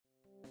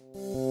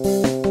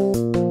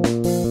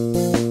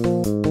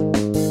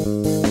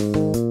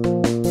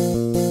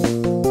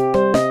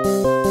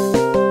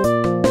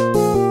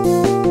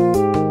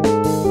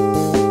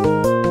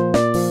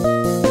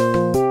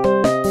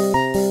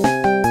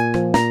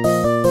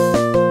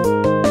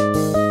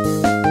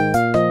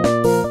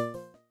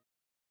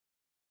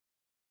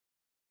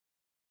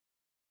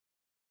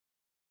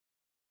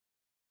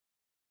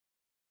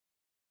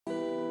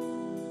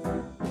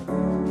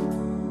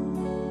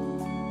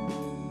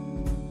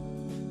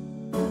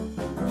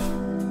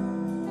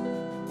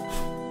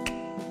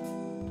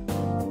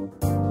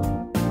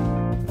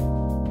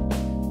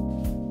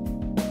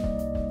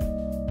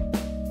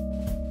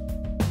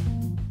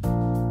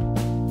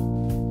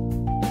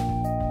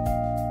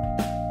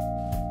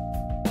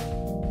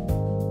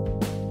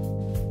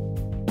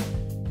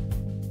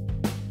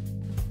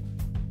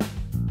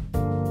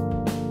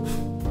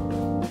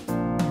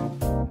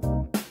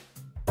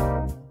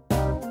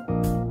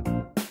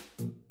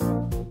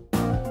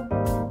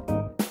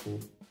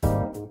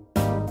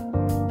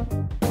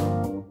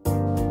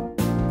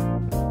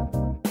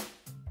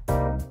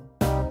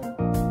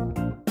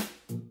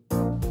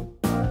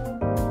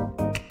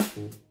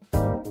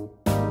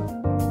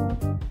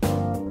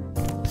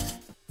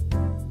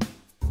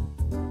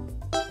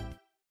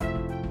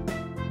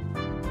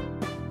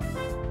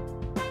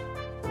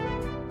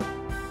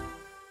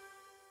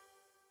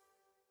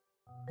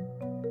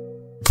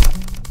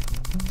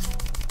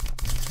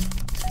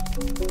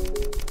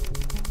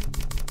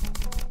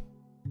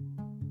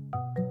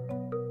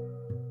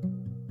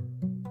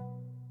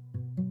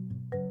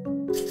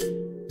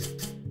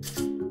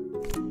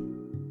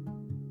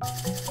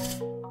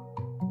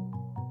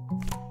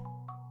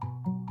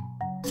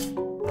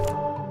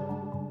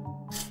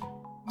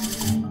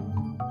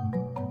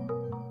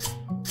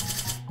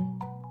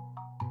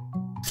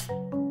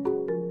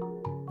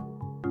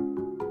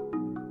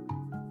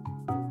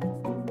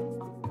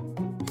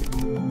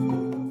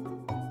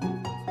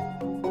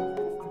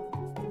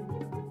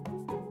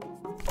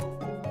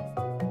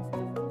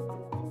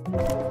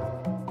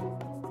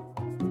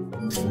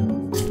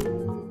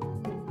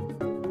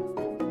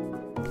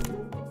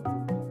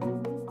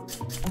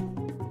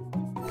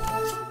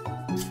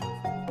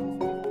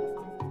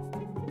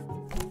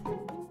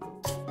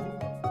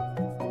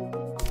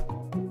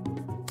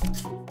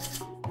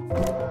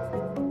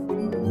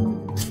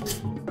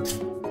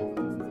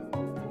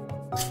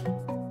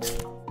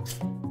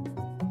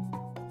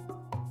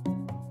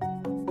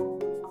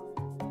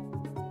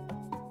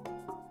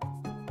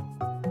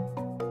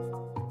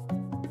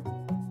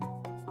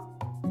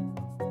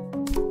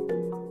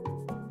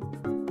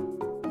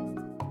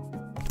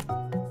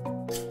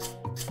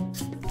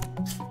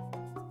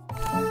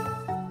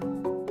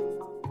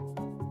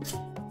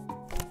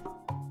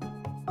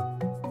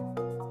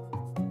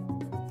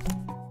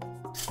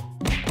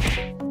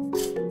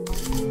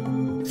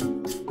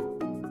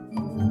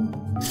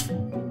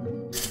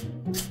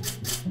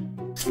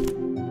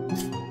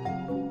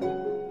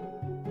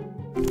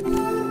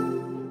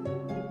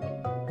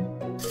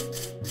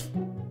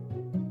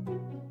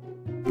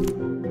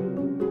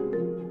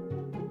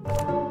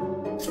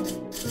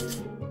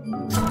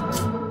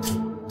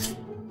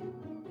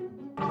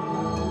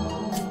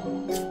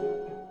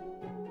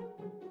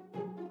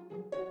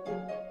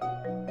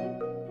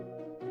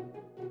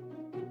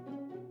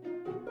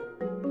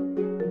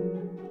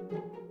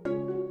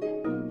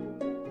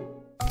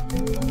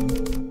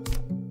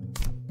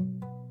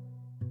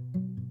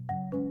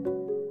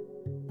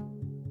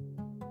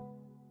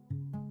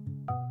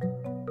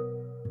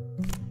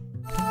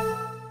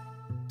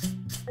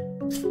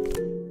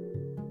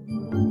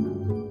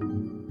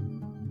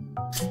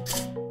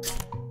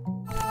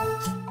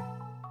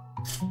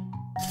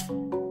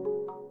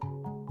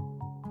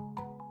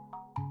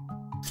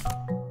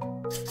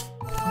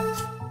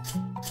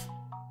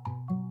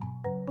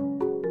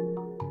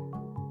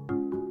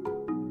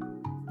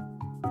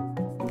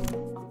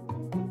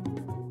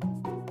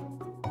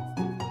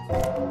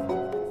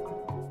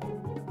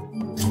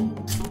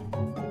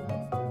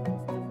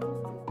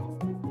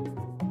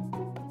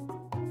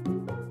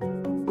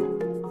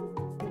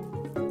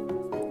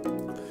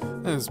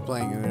I was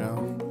playing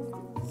Uno.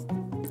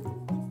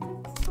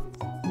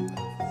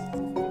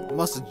 I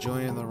must have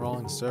joined in the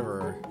wrong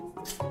server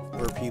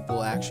where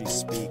people actually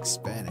speak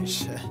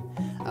Spanish.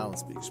 I don't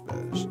speak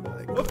Spanish.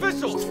 Like,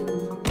 Official!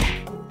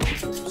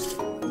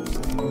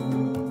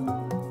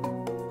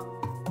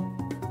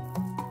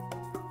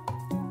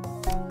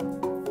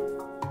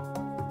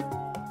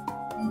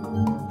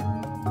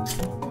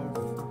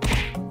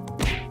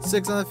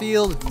 Six on the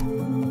field.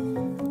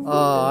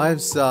 Oh, I'm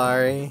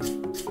sorry.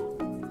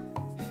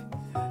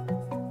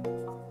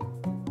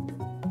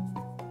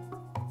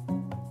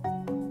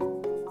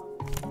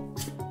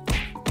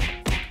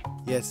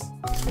 Yes.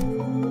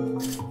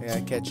 I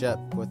gotta catch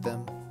up with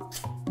them.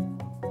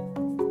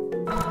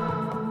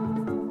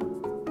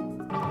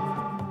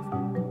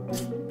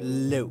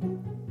 Blue.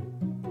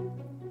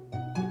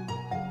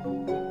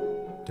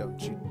 Don't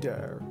you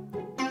dare.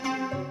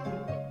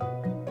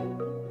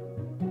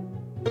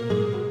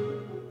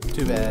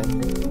 Too bad.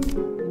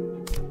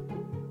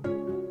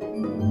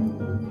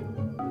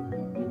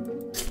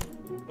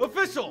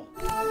 Official!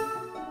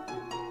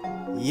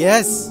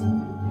 Yes!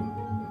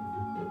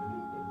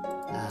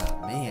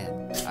 Ah,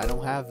 man. I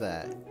don't have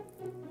that.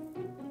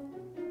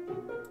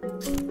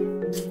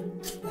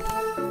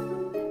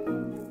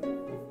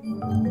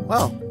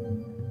 Well.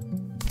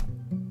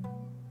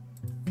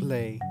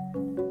 Play.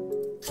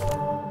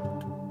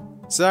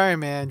 Sorry,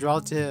 man. Draw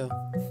two.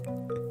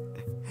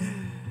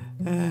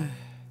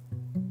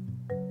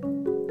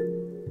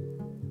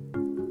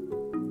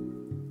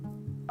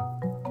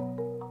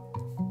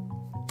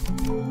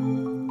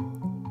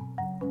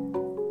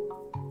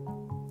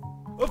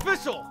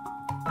 Official!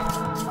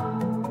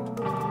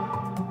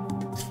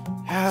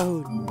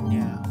 Oh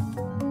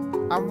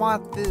no. I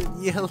want the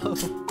yellow.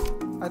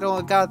 I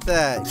don't got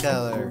that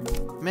color.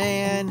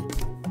 Man.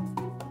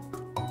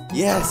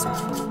 Yes.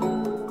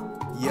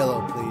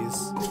 Yellow,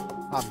 please.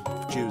 I'm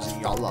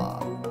choosing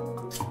yellow.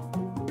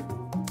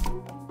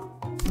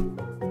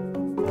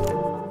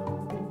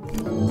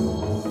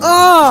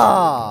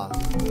 Ah!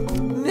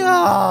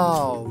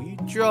 No! You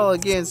draw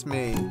against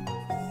me.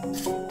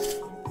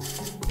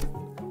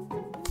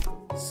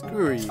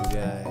 Screw you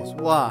guys.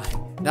 Why?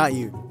 Not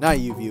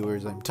you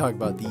viewers. I'm talking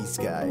about these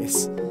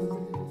guys.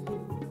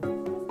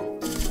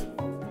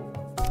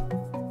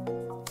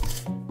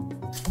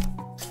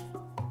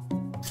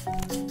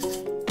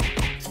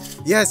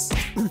 Yes.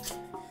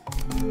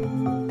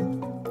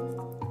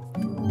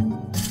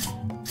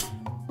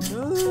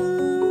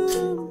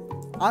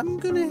 I'm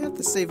gonna have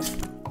to save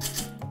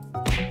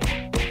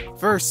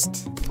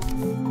first.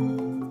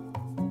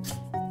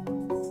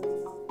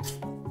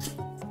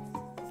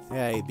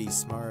 Yeah, be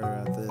smarter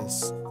at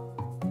this.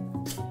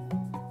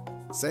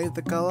 Save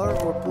the color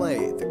or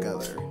play the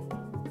color.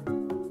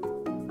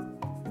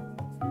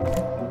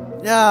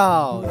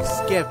 No, you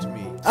skipped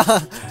me.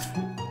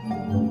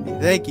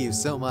 Thank you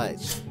so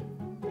much.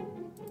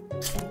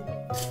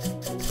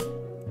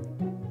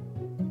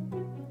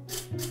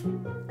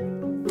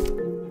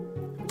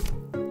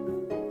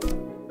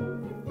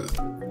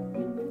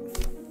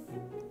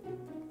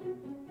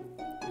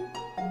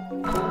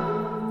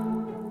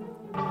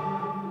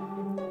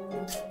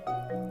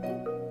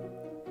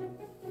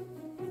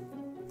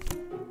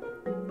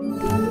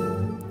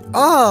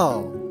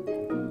 Oh!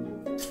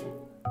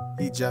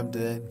 He jumped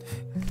in.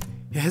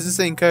 He has the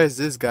same car as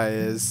this guy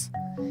is.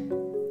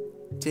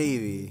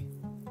 TV.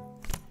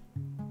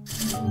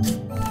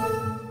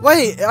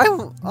 Wait,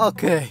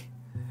 okay.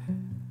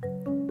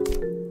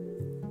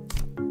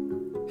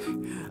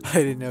 I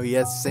didn't know he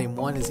has the same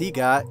one as he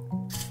got.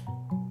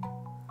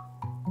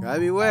 Gotta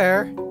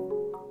beware.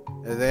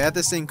 If they have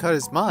the same cut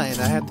as mine,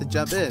 I have to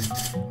jump in.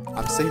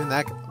 I'm saving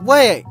that.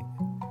 Wait!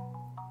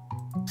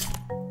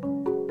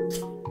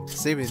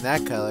 Saving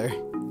that color.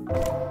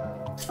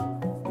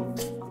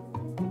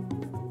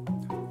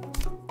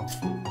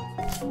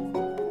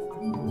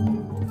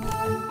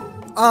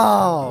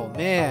 Oh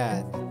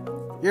man,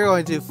 you're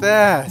going too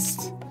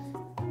fast.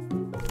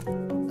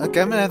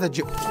 Okay, I'm gonna have to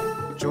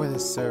join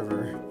this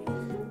server.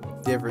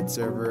 Different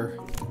server.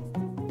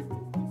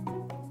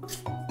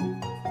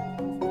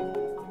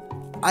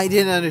 I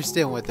didn't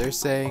understand what they're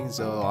saying,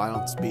 so I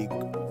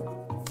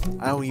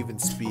don't even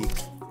speak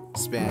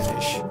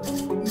Spanish.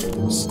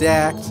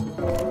 Stacked.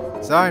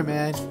 Sorry,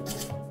 man.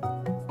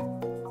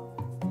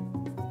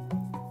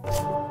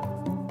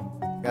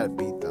 Gotta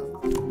beat them.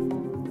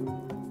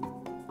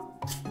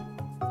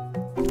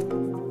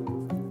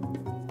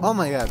 Oh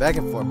my god, back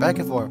and forth, back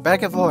and forth,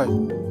 back and forth.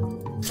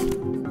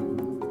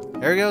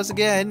 There he goes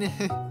again.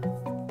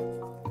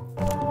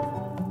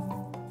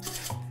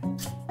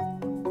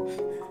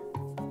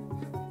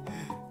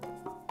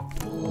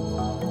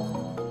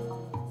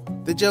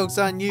 The joke's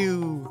on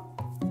you.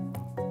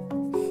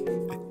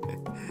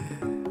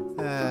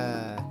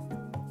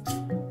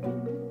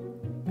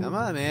 Come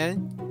on,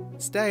 man.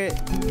 Stay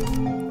it.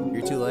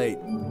 You're too late.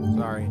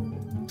 Sorry.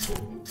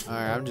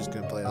 Alright, I'm just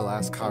gonna play the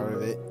last card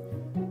of it.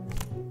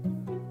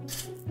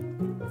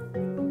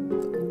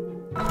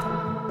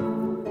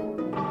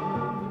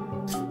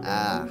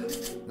 Ah,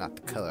 not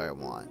the color I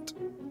want.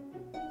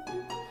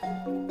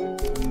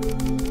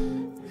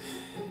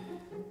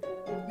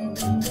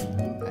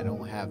 I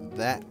don't have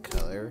that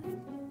color.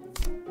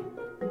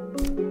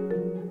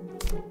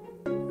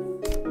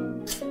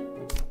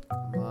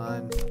 Come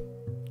on.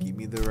 Give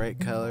me the right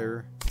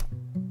color.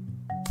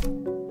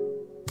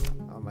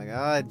 Oh my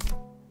god.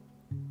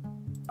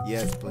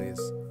 Yes, please.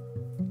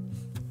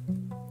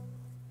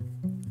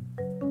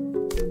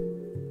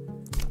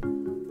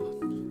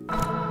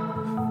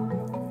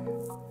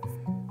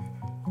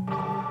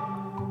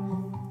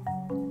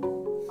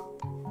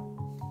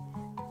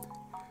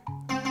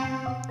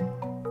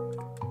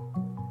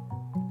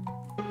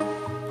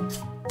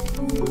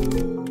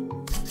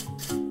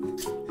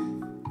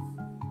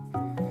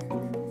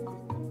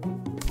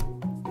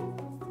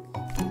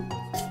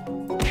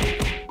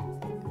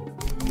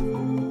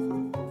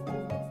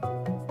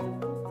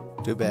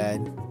 Too bad.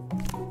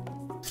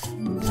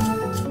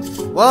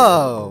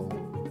 Whoa!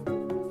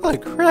 Holy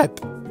crap!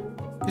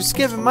 You're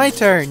skipping my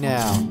turn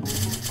now.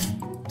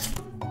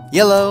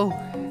 Yellow.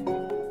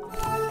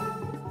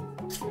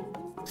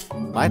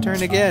 My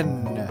turn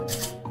again.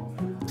 Let's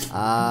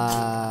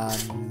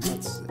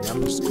see.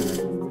 I'm just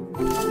gonna.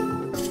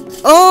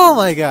 Oh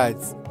my god!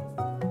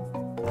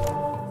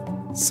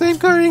 Same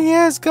card he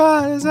has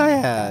got as I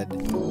had.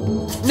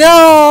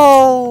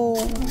 No!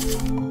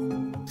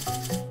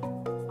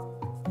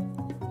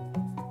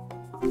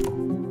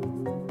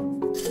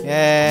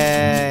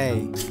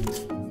 Yay!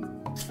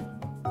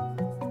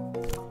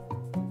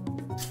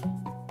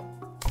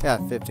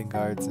 Got 15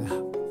 cards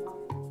now.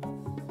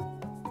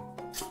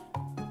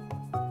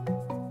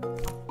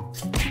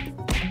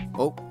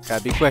 Oh,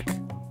 gotta be quick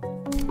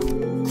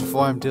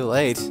before I'm too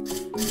late.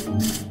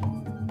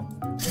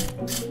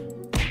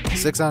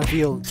 6 on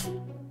field.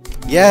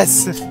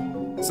 Yes!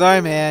 Sorry,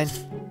 man.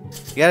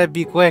 You gotta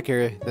be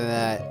quicker than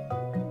that.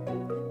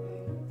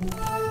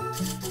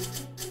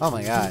 Oh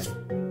my god.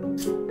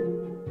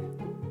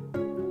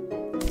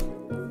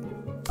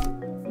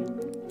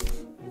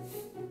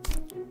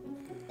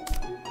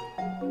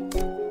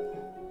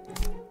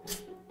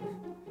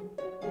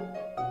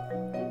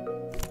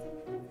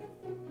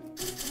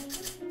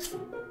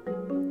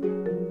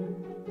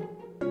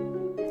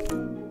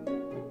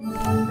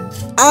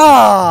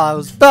 Ah, I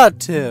was about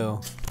to.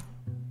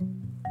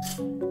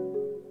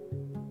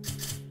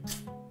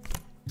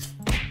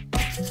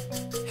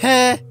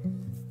 Heh.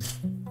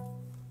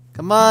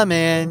 Come on,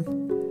 man.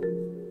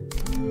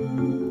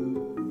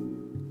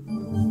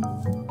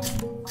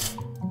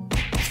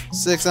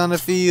 6 on the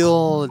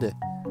field.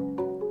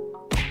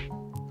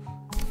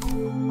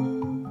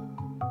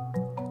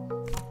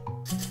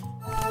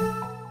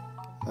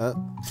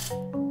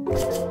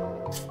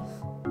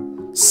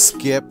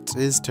 Skipped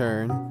his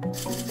turn.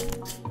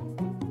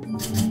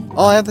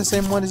 Oh, I have the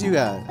same one as you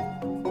got.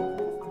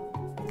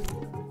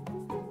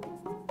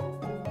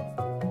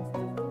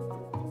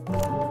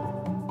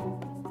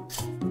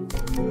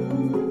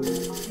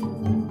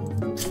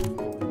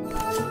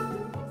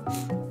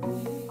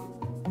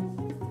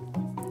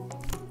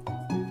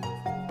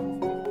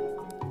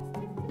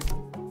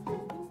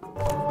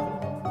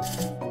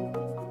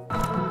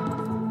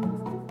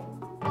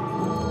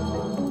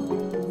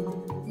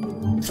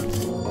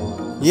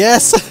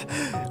 Yes!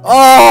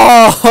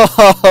 Oh!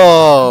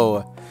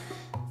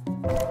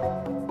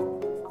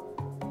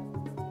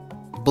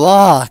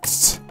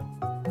 Blocked!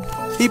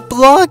 He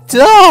blocked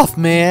off,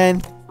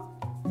 man!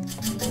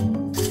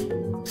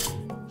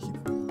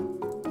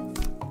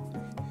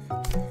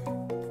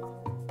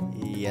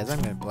 Yes, I'm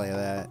gonna play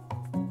that.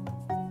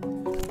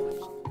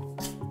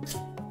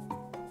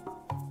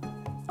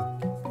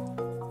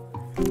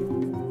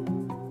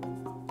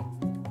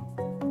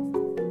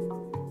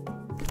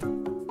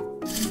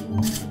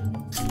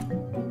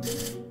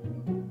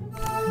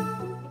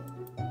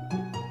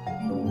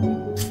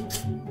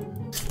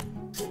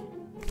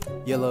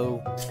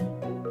 Yellow.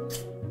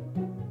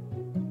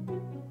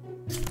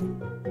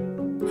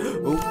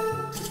 Oh.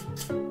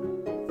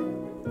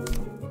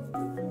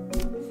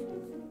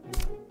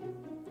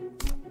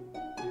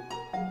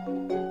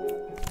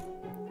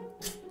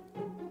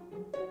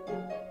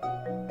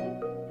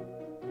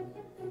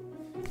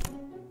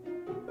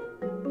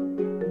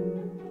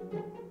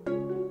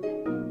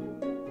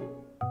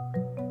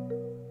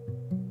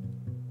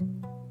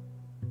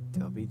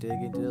 Don't be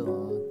digging too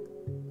long.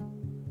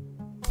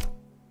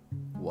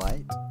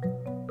 What?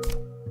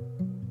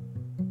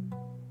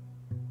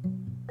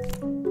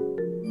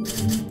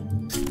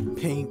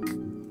 Pink.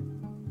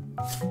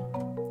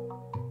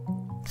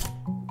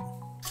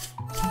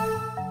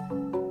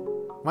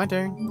 My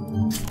turn.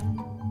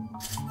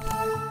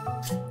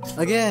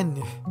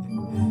 Again.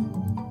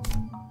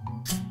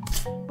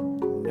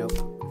 Nope.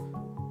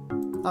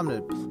 I'm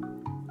gonna...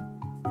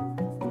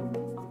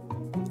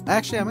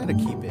 Actually, I'm gonna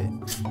keep it.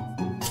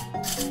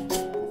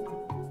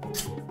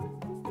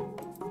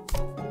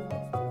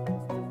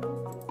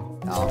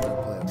 I'm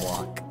gonna play a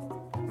block.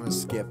 I'm gonna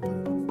skip.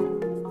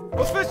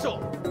 Official!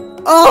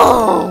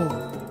 Oh!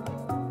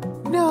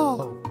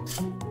 No!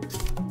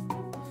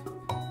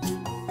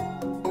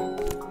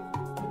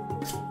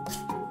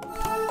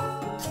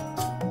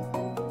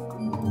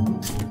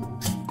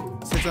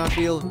 Sits on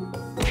field.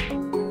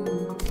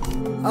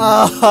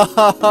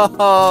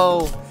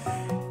 Oh!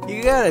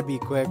 You gotta be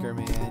quicker,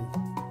 man.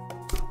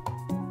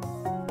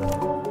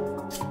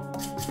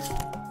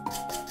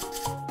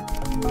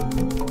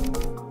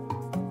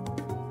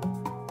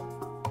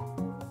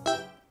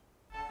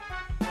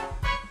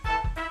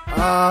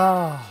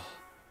 Ah.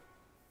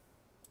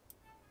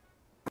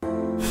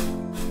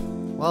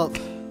 Well.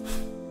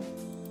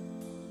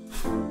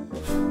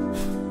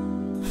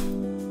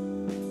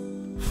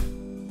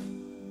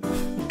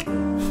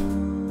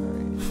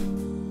 Alright.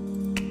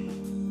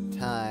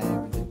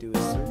 Time to do a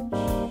search.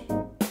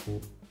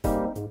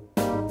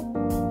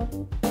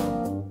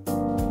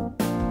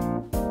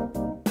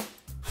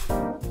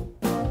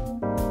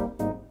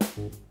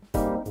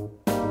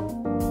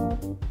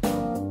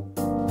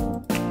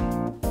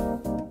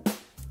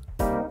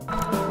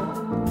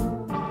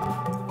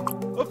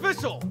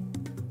 Official!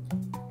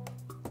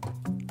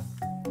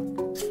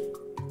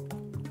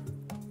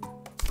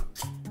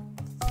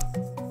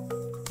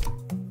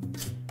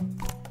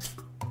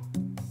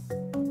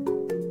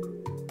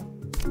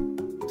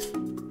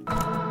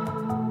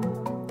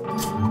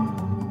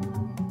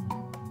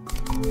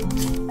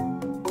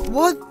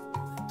 What?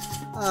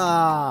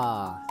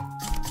 Ah.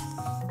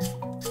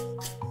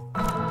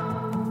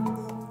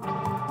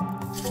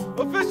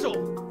 Official!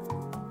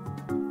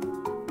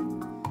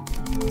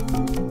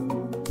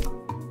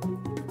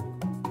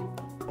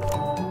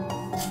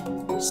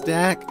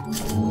 Stack.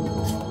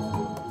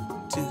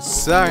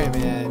 Sorry,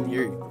 man.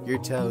 You're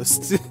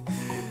toast.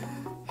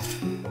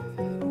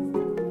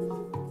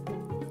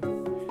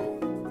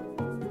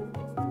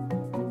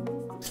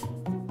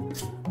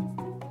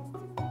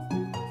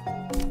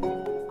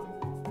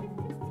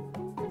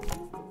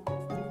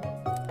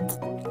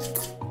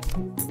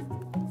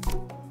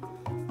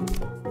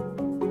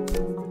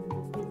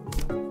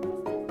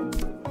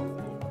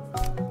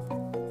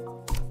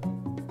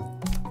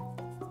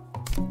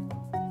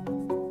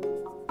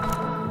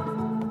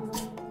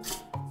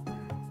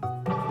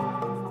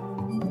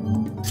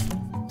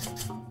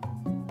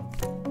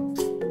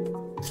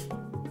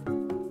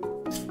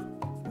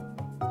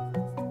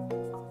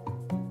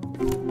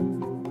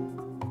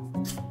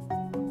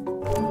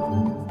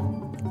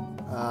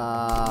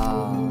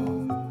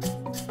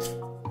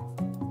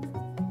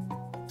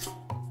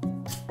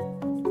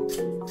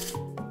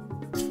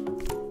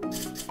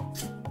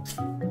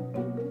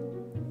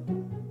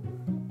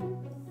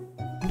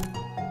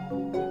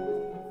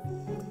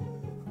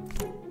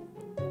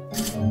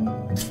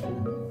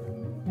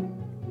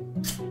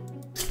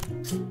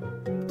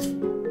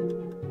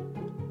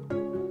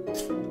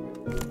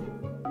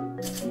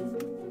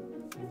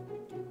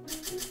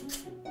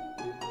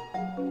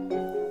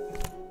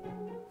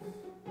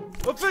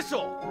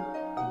 Official!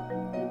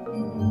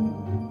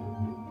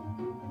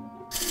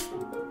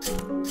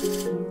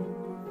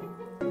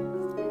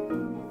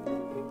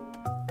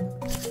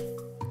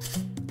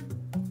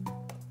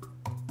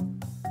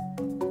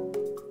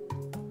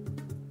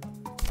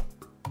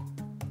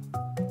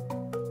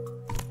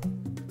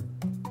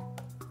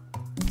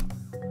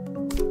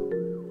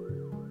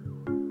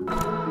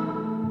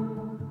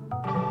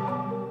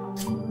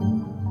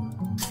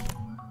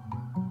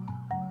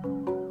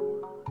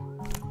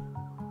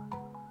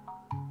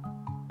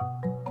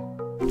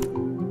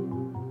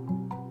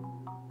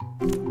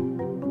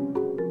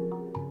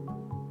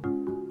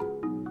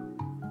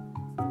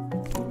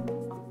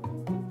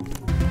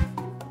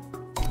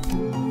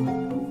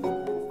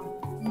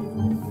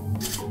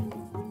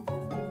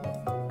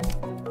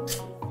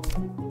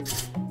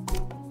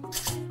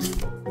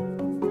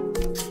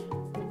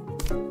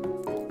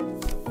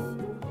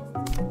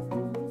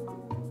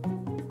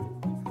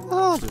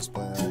 I'll just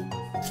play that.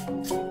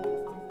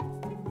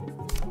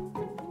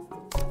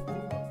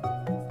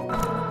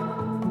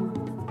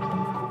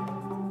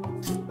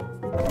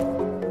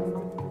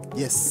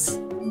 Yes.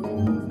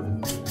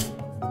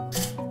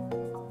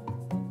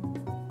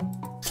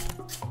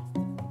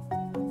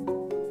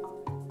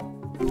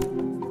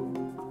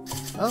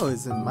 Oh,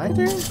 is it my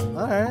turn?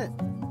 Alright.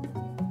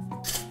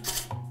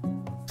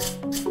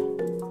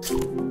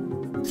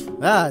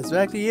 Ah, it's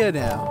back to you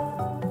now.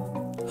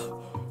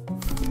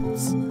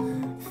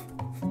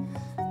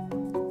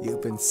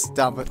 You've been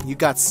stomping. You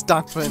got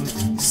stomping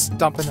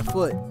a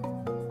foot.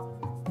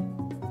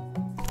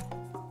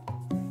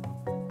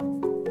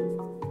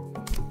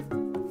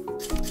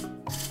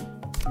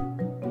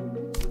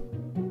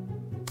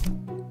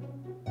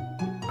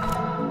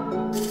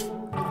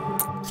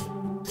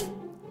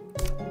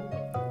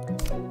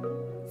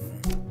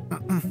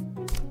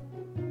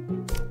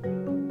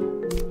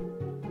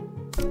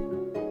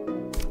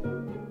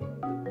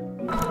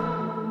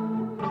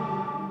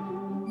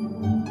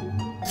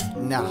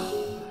 No,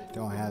 I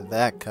don't have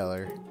that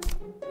color.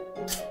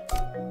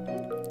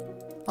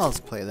 I'll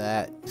just play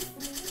that.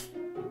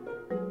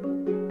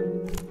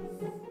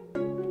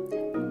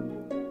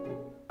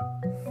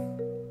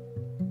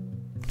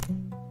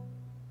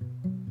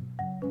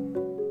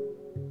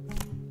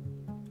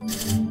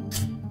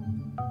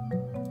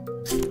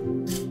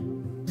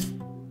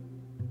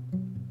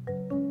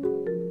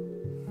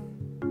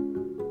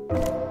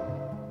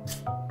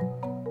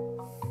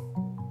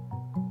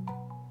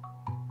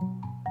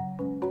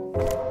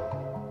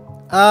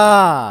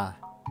 Ah!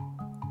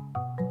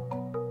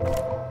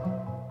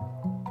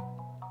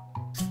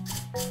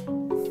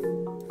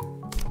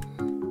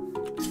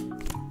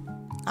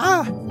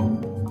 Ah!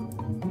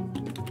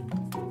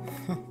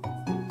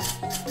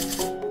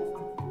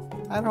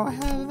 I don't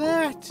have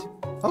that.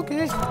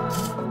 Okay.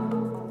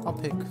 I'll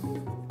pick.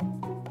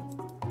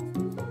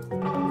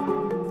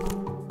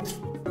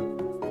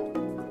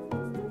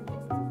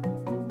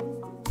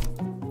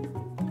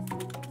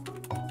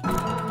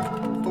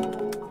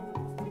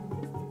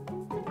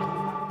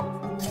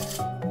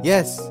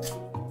 Yes.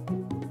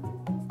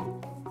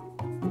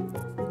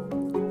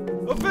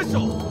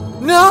 Official!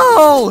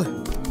 No!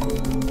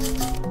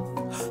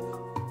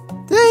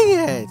 Dang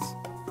it!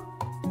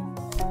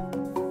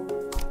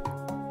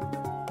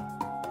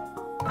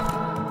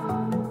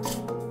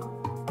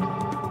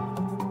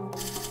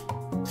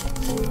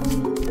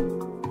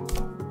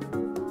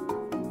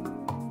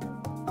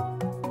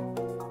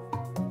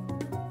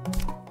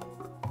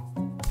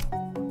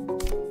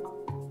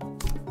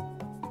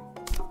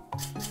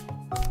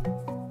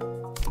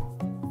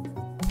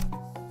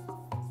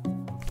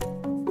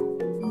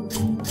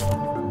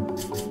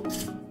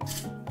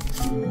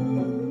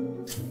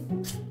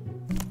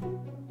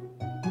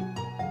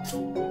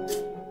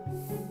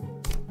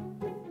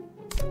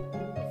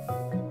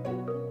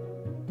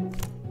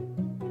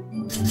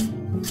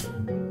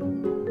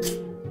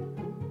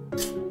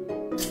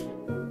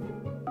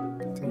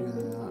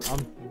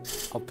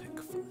 I'll pick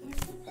 5.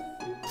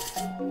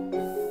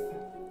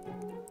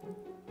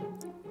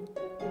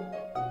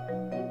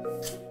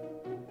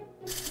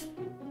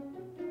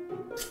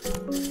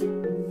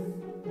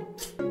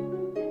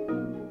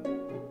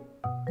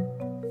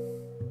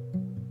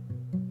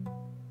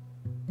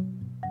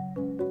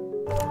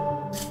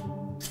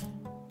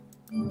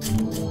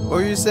 What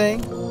were you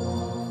saying?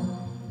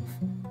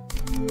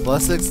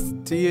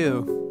 +6 to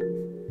you.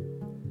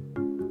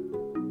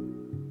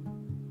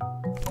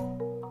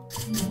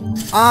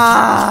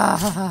 Ah,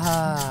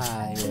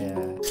 yeah.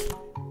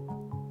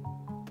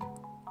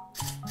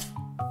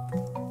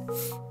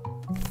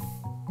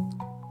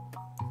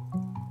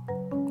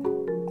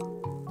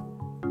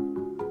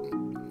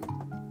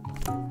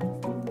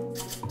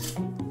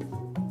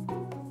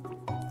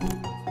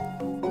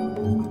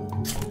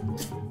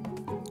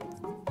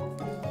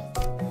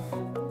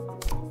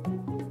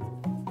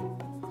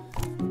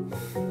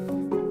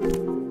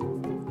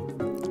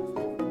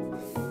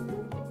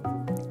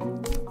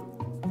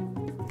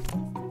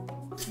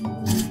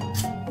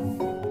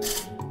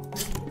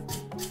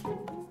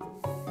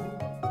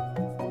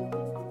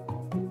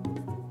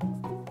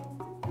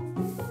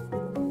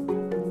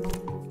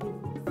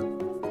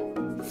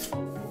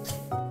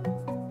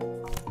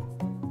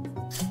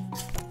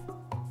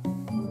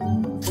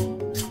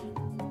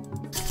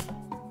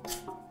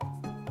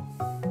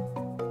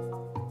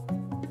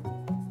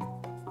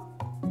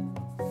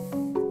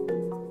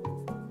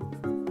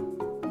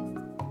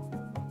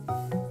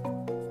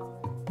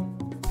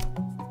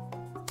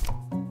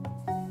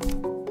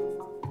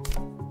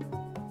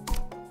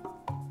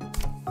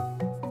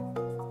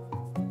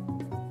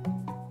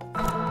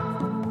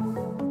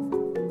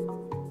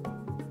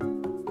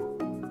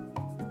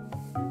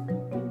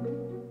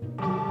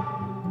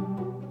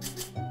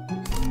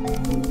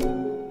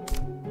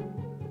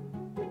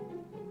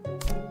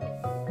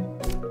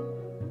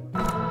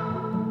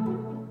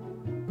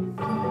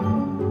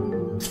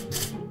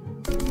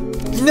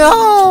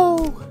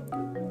 No!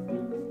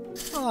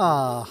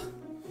 Ah.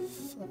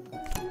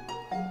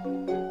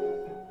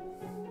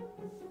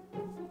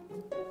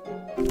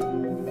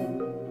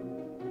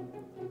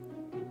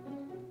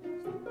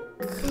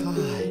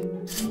 God.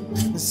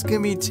 This is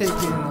gonna be taking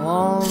a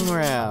long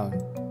round.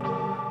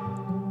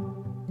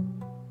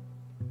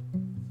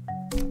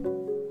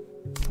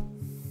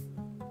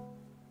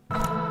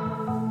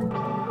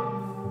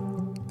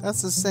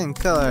 That's the same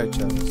color I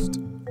chose.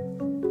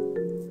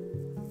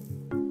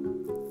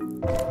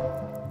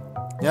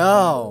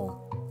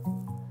 No!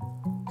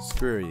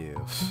 Screw you.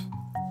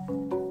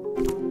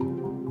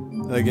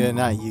 Again,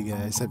 not you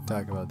guys. I'm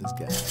talking about this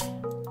guy.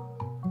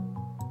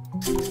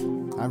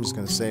 I'm just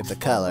gonna save the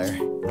color.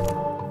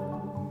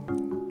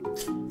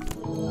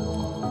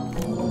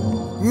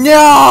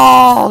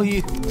 No!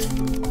 You.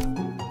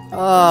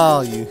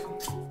 Oh, you.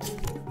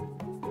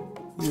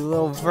 You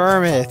little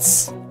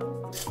vermits.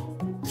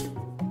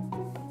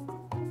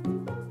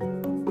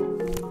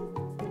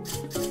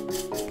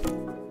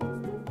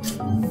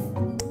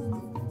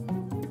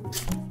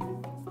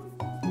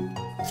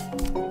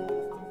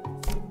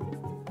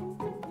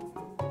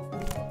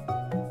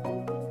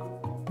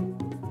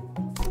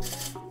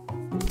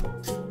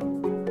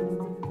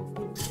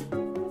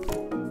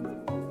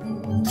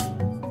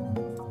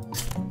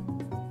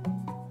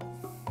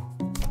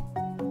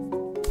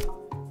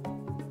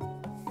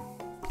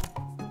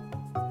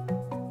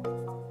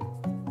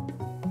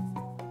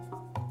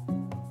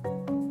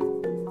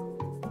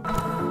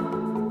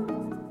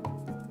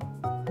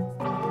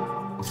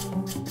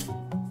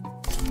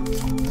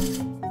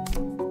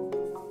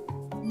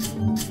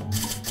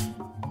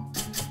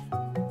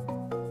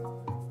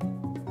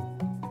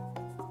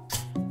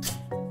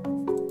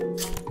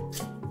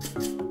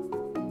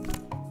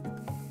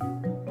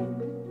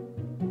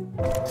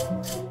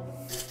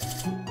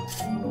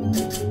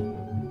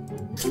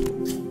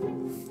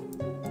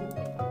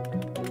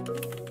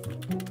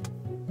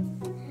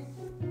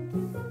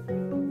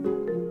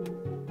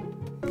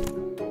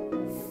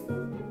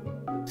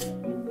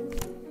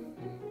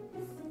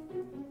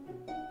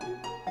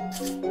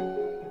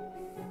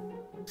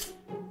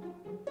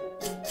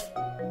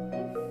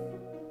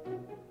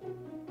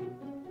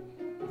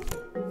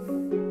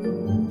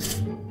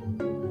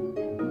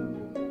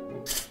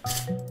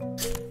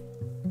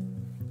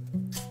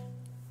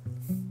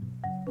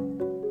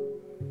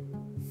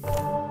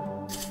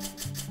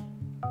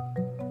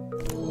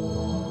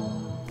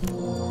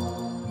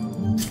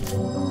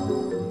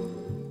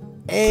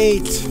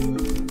 Eight.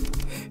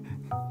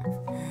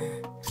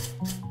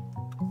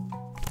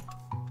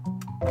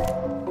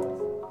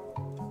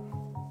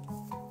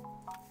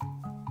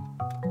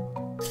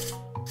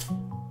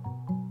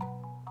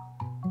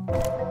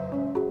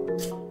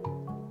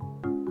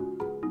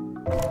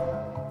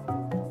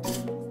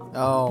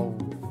 Oh.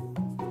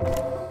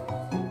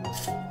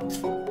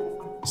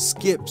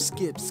 Skip,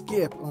 skip,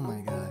 skip. Oh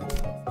my god.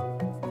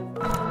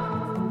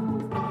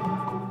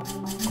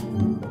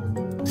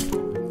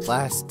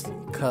 Last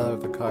color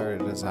of the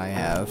card as I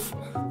have.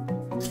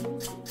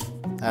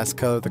 Last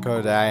color of the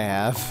card that I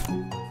have.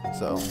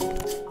 So.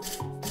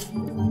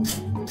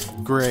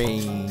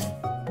 Green.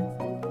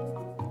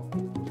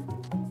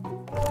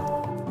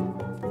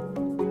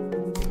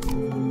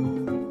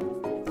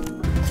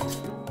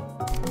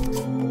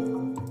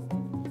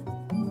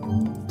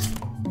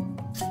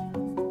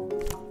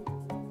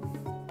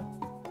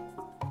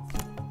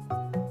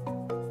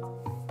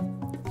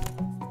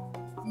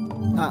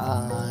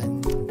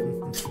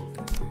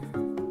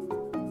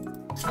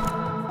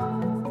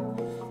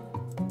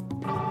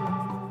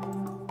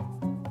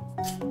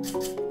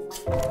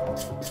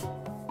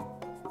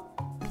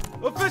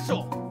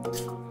 Official!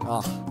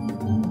 Oh.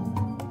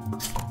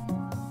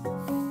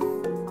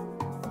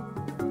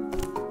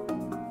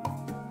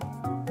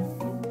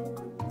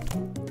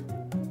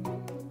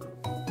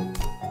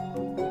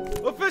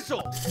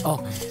 Official! Oh.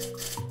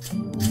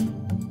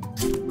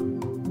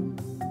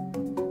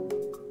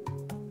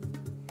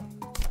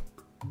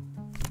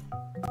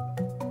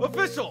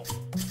 Official!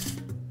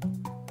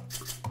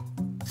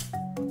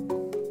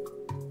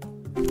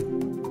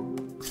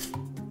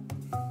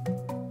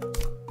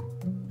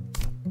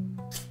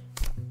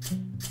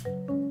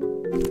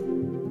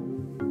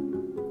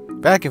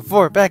 Back and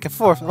forth, back and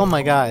forth. Oh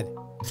my god.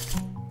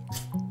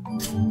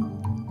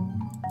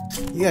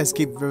 You guys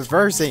keep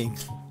reversing.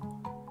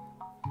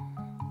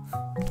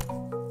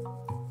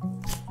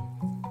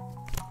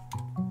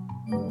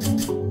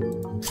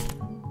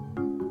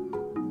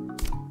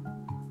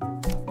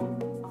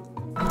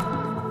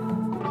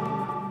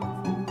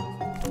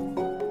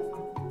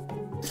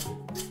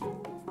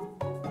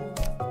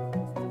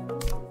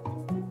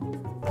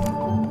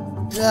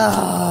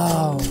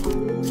 No.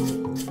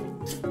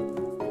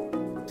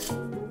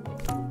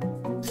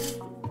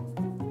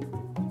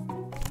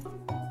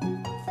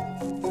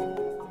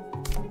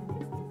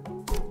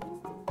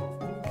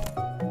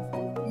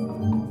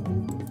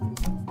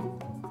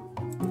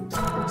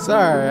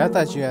 Sorry, I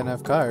thought you had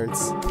enough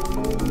cards.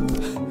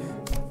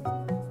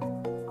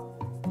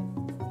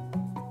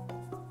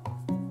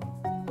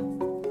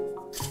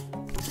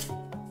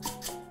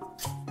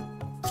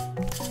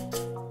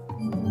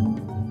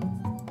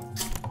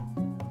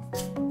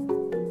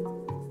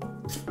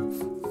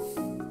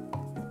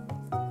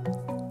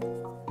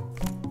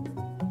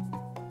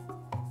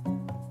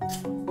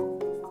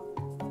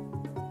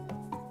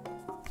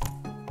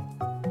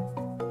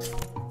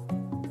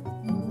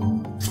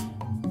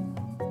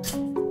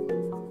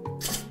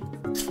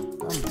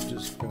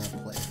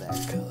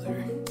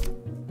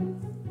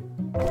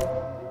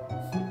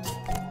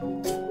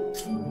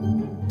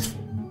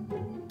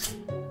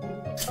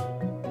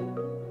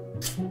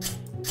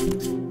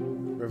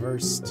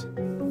 first.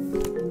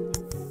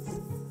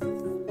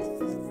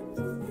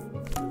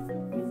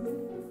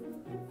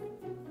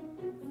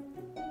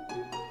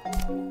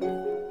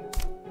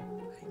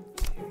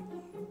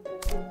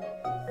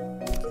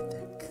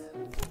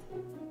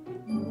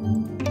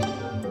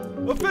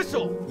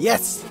 Official!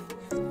 Yes!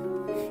 I'm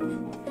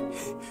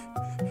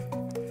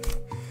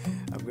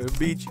gonna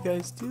beat you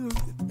guys too.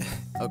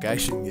 Okay, I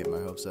shouldn't get my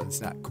hopes up. It's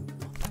not cool.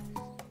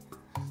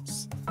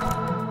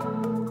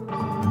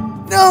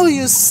 No,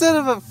 you son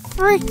of a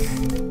freak!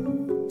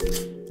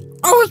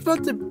 I was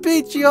about to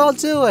beat you all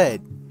to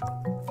it!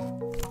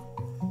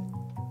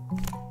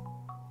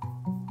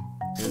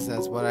 Guess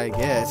that's what I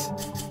get.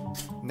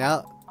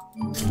 Now,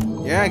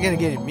 you're not gonna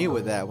get me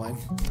with that one.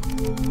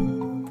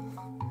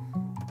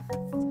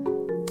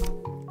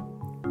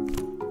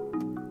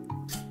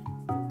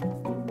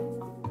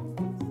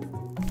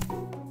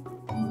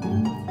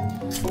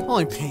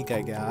 Only pink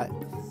I got.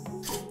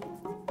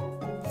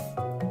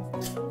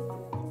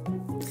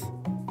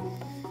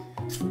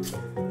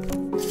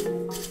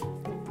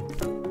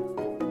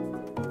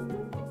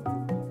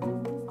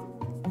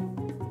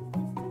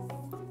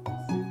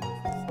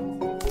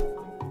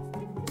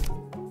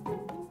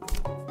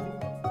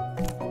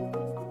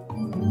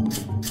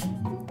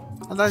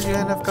 I thought you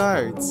had enough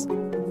cards.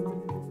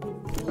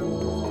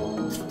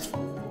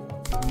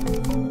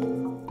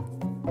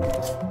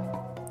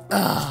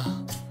 Ah.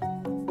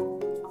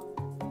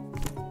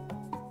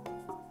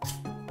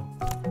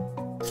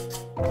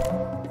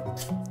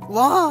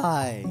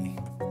 Why?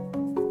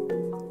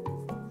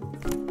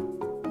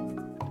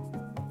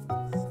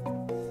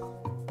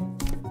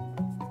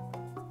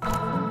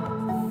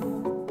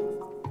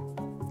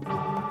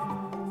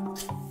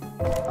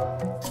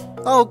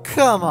 Oh,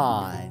 come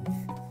on.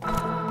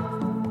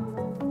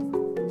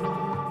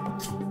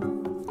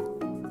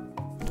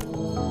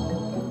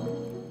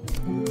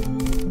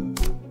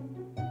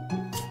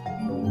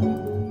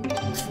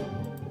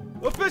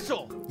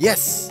 Official!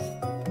 Yes!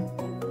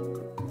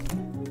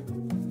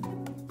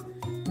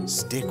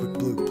 Stick with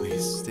blue,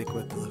 please. Stick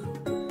with blue.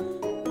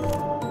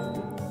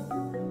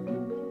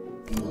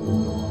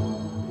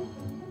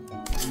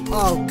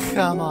 Oh,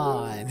 come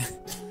on.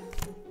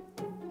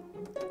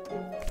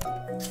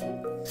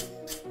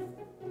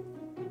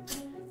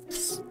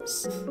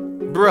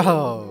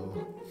 Bro.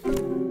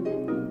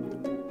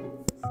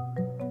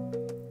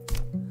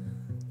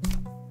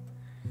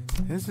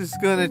 This is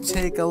gonna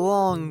take a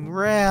long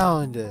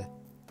round.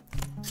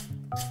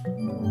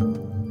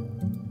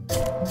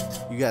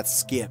 You got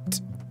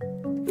skipped.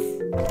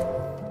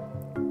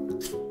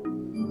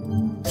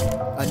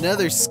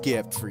 Another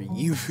skip for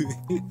you.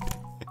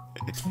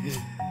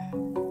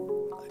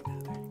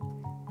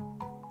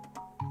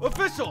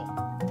 Official!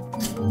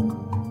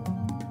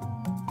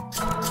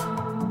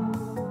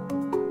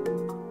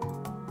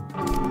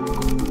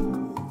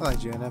 I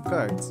thought you had enough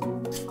cards.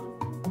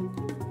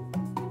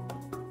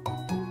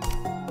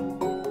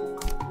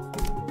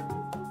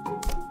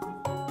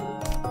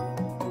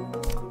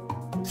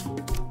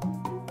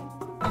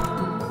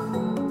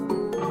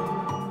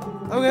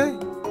 Okay,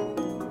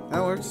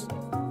 that works.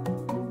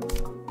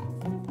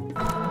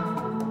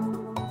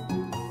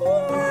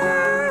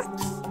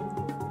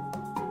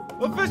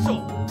 What? Official!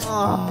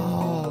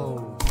 Oh.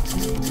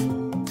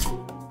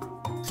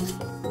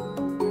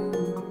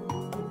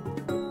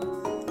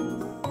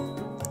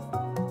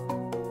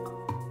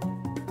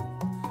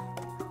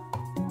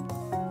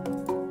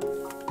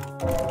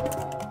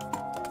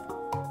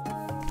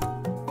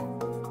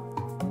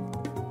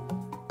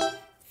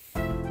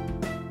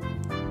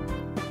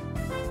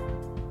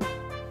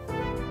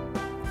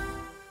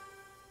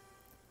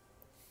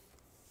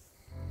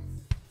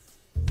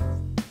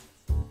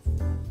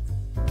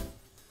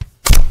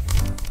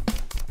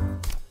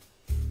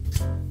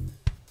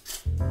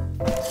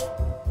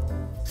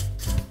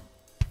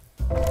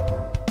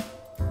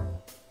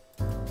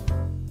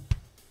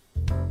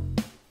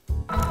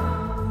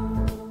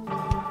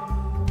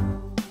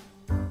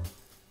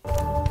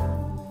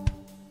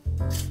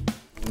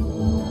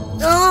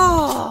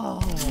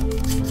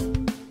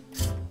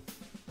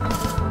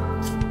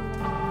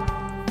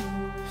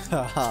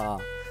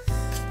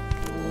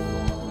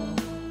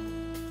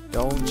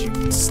 Don't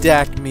you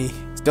stack me.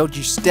 Don't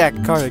you stack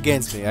a card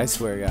against me, I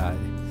swear to God.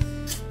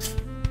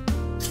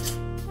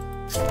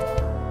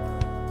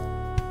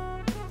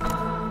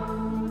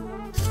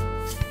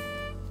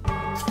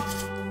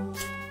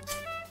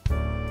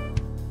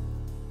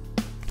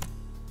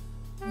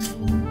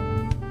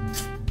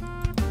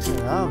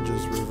 Here, I'll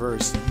just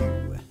reverse you.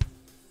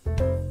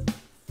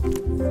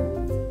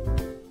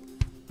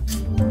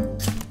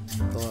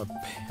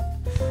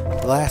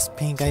 The last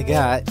pink I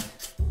got.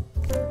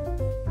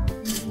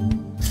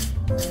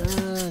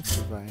 That's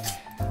right.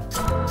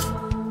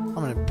 I'm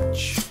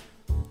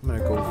gonna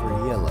go for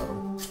yellow.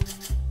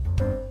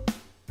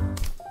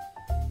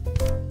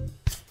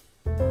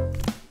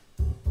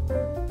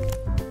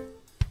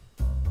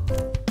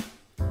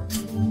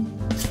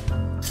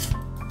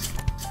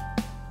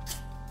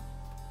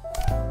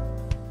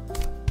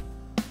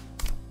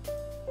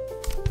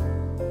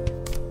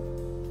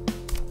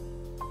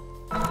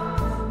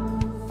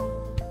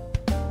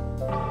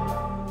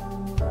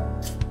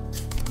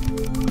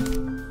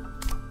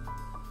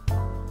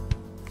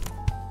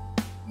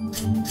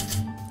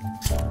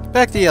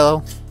 Back to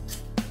yellow.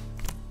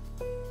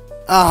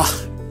 Ah.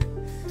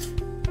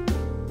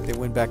 They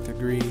went back to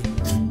green.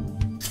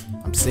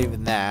 I'm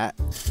saving that.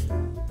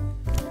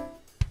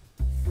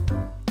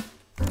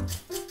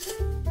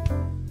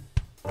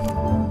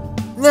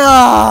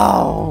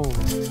 No!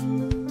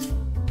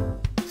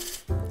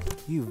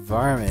 You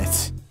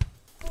varmint.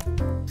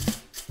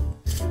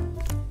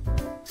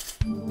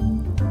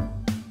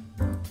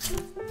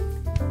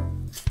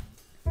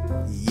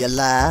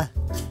 Yalla.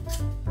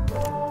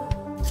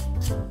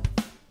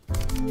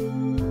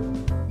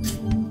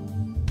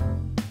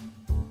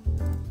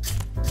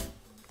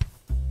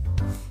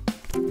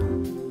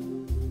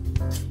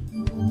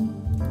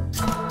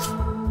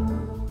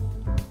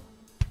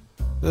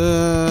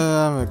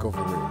 I'm gonna go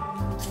for green.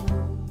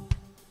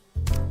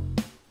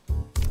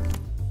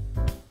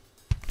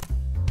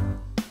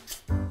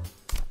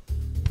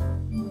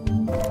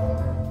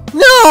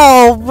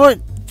 No, but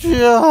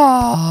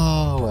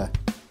oh.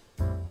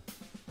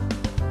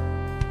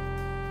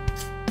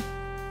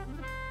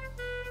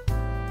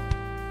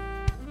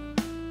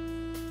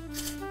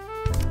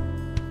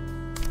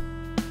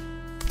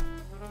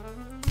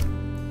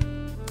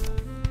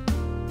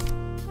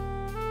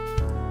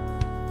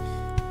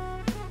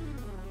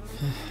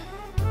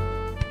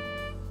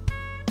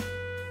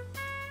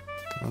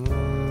 Come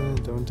on,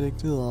 don't take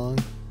too long.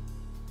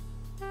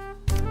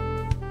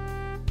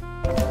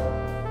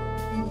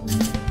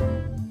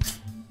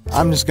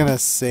 I'm just gonna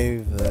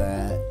save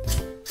that.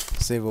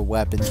 Save a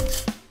weapon.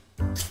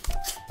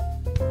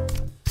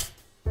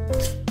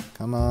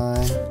 Come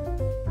on.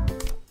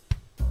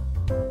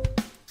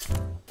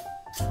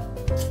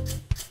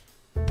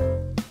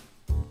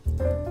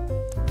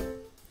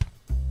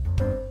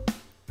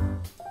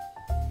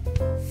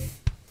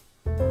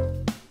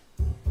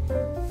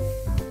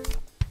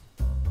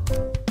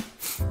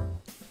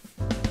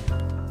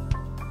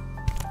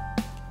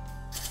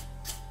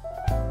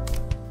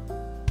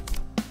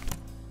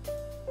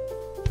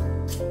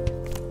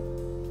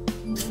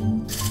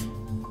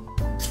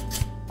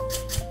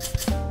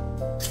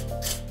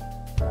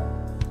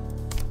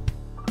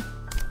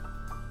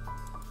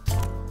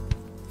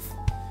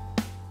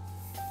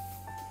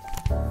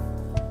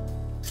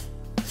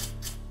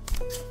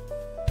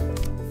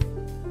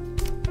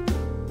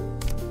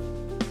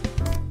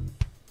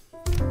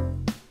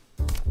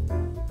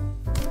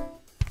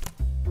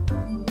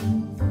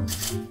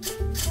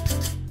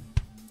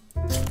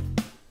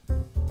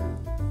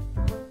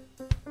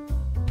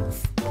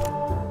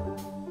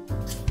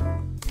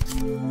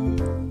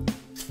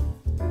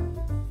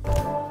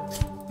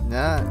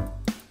 Not.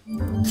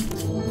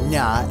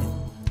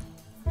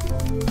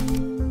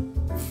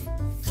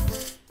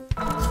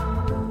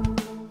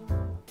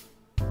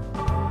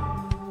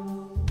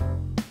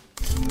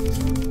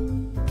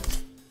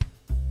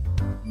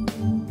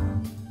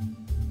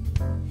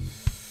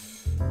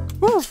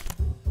 Woo!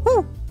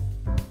 Woo!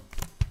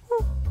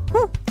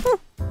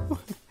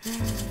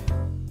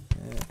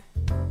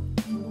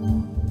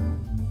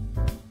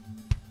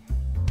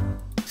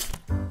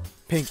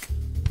 Pink.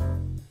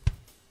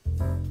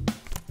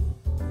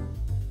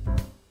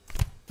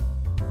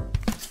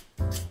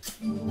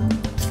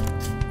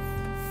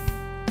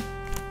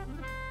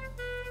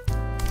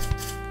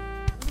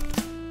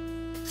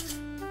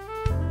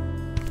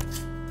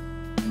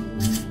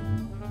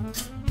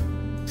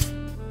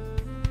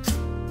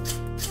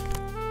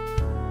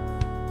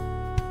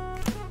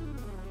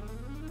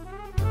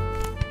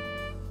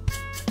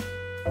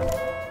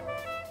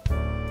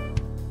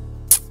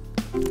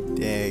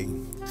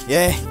 Dang.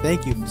 Yay,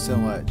 thank you so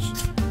much.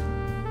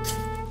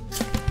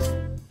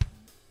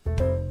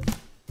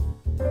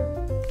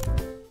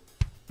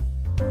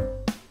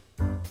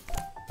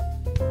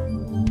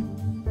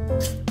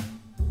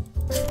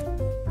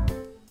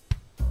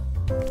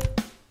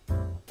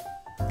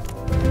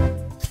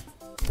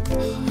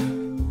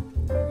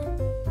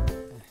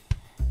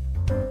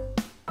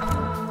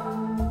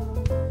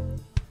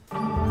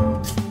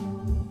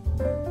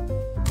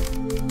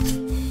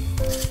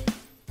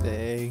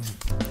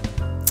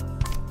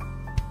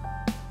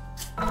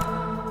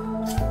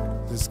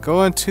 It's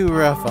going too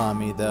rough on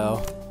me,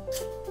 though.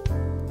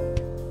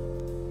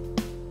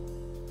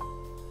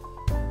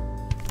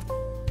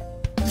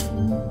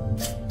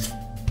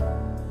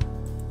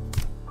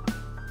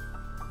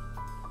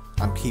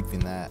 I'm keeping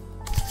that.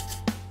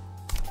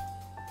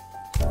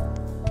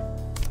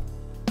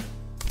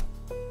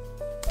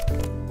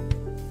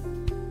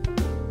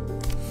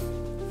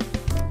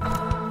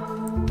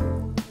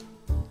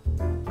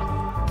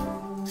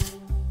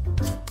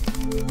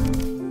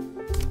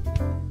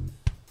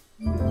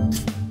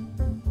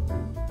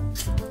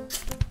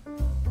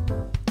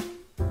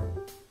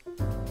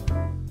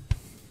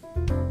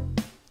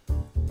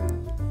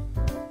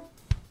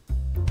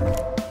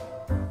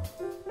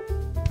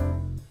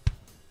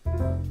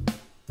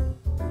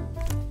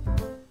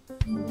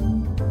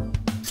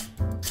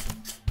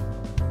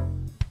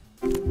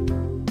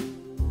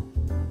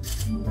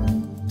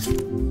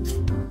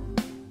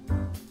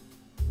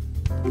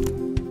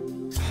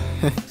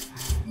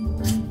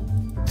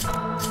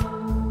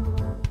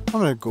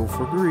 gonna go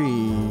for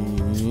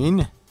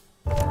green.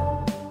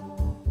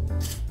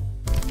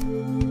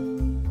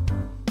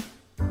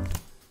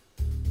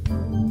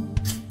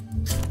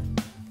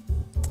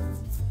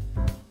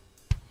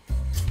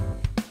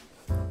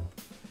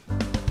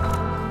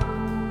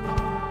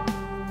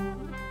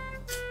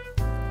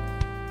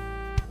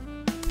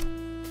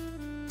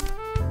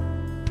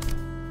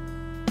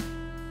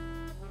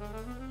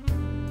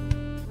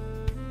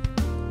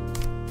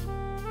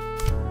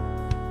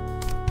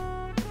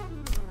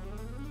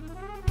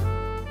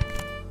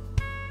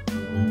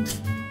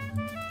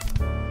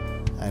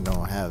 I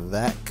don't have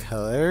that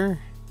color.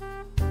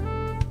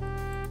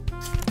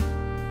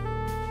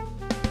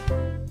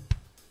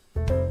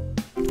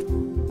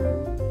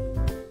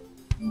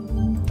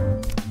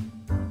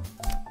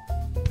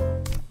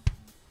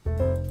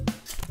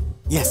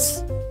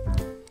 Yes.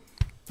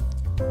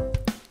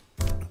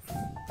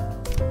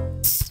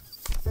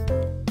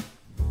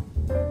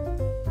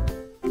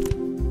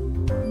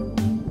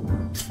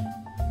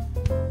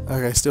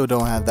 Okay, I still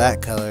don't have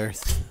that color.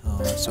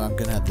 So I'm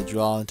gonna have to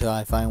draw until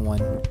I find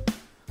one.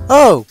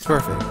 Oh,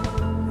 perfect.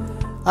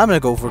 I'm gonna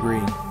go for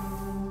green.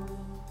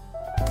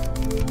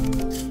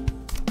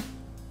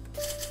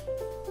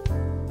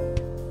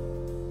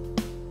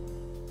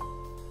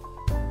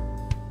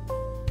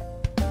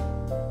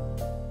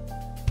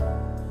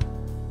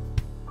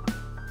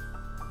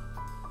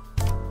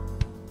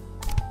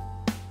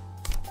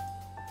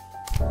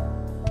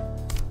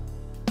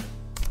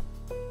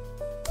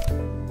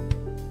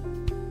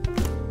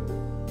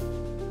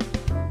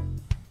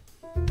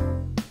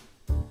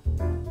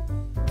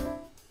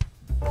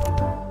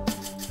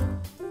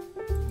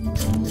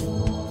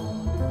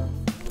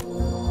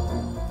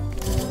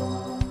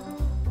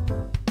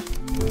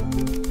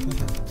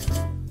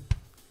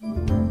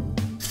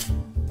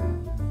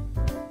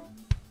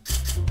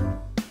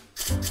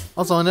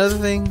 Also, another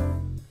thing,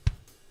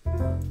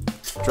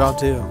 draw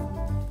two.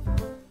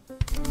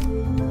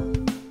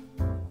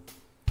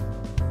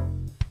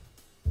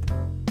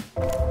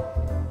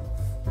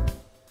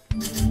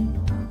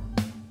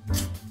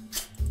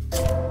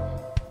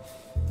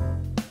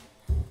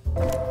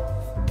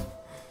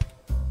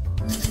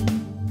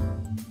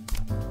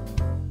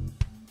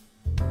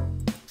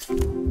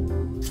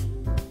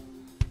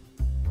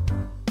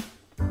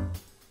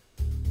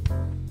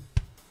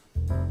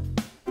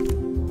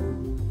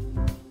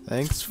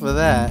 Thanks for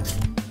that.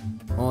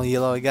 Only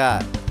yellow I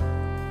got.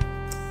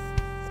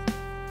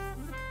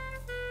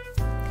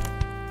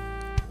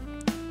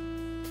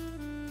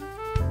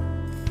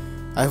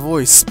 I've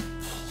always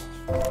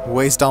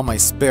waste all my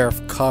spare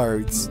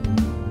cards.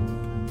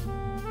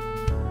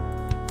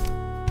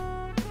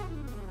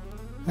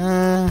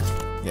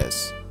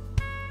 Yes.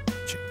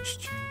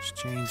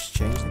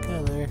 Change the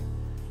color.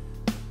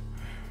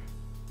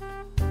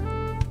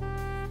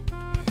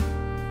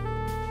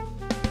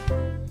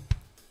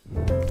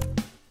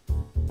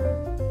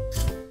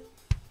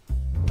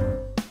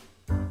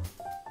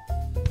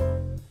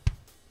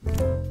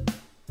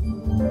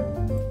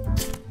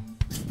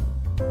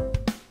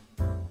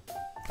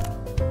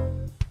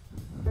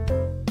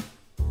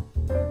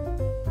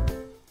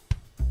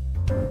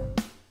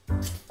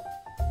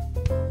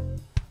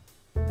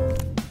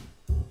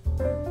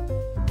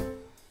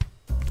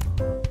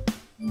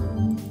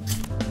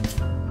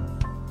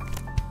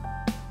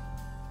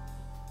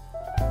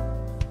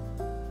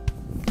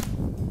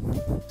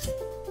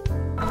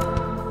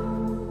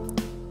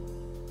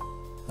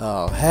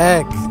 Oh,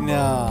 heck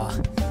no.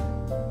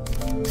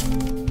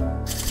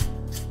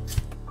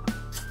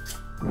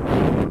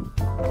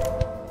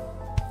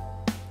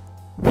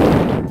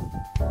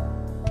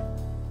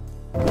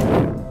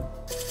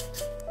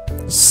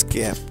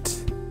 Skipped.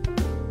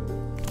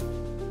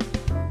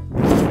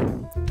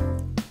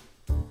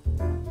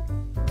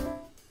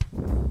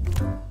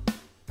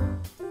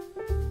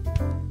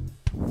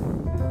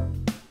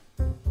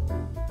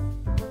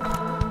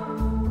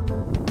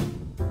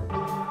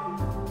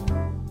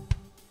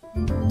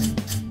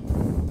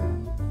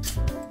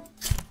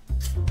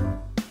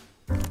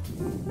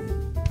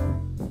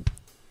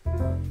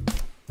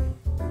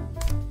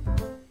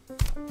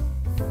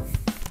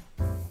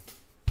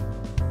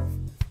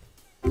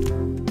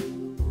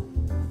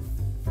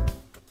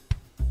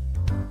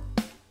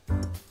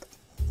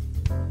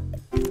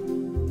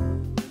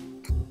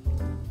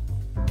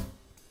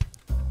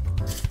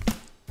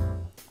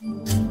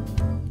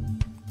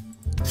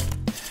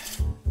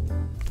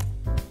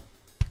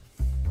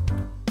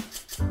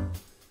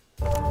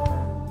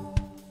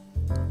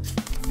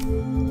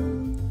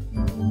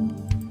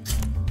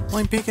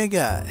 Only pick I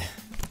got.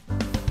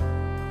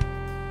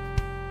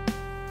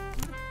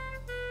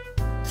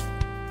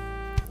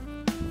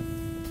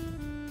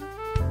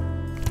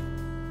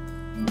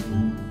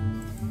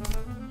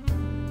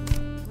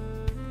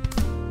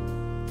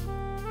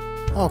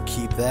 I'll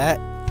keep that.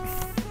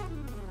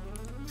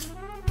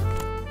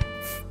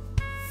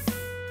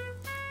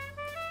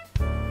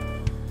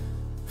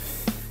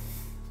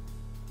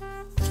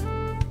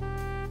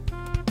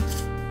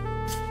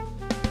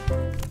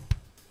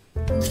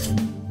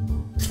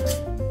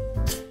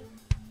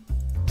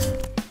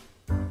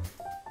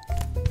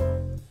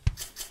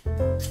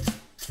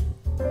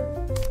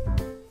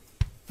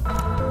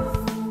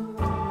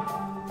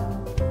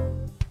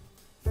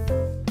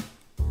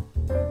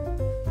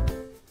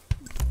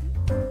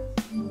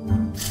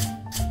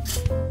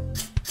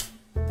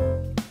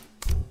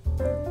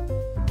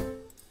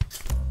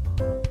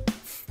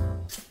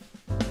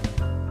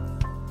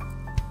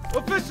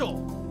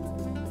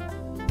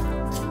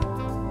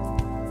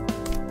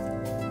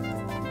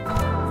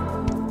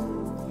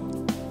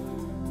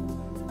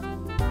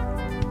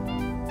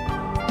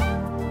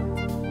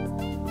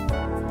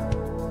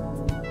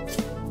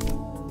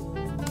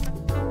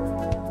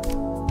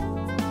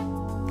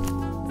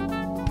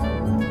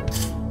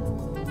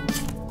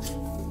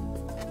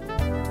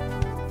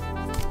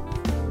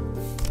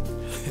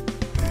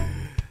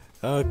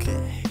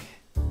 Okay.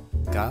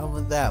 Got him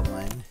with that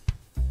one.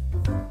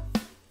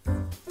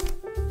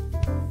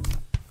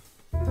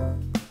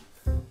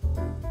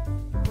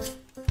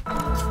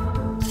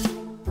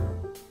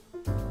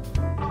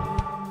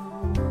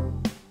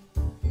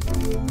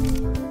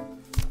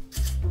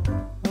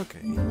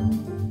 Okay.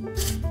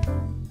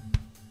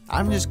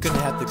 I'm just gonna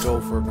have to go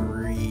for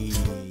green.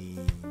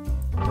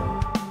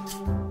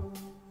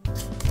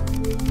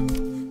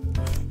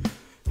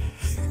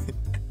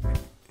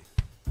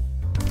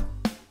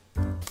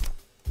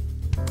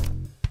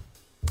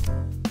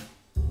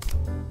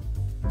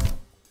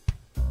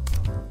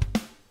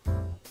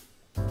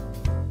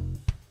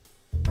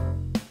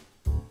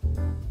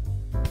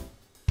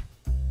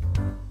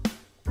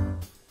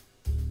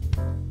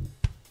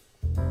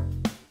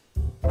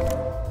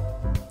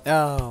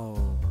 Oh.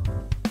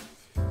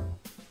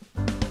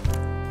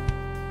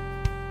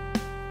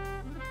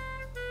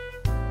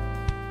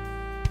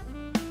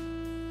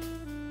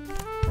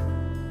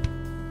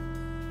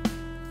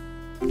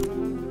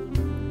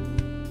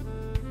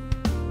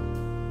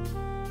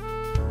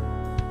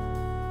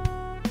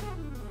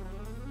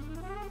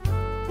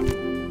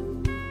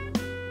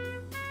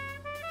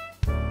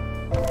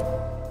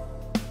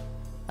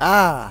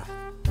 Ah.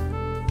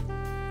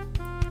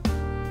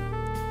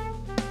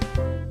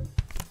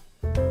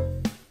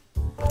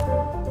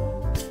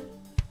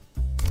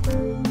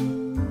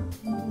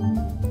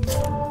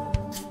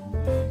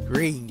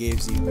 Green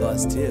gives you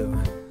plus 2.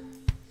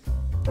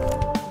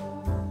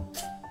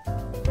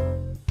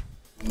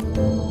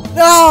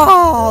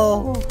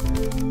 No!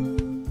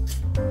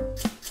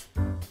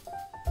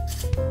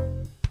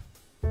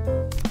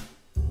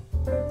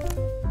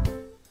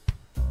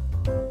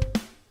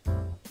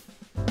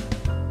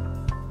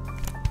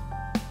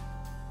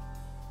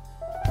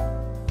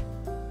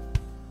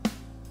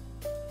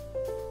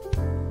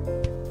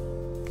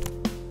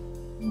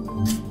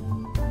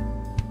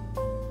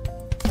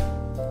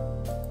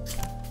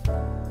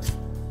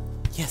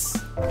 Yes.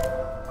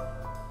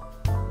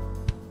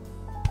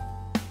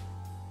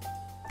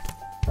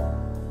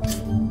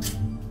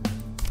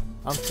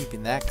 I'm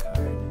keeping that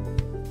card.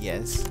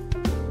 Yes.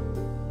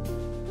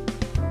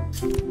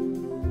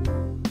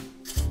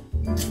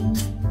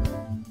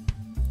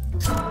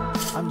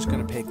 I'm just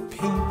gonna pick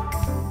pink.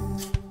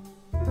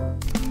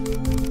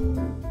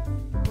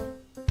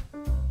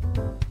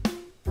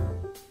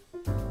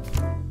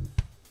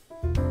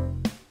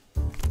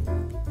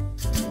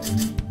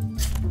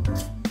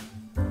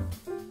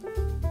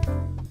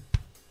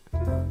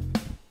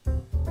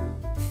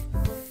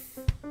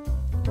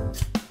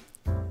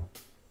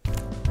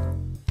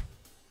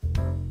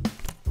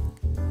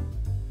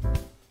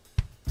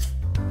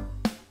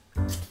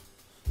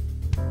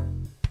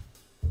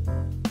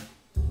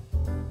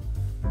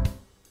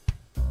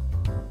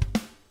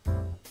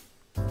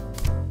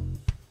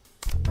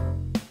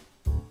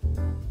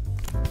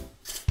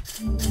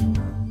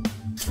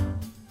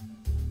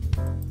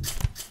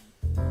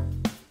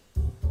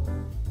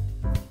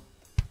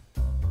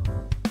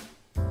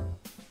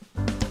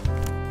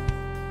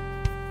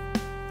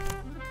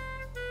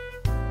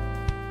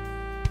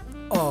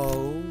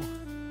 Oh.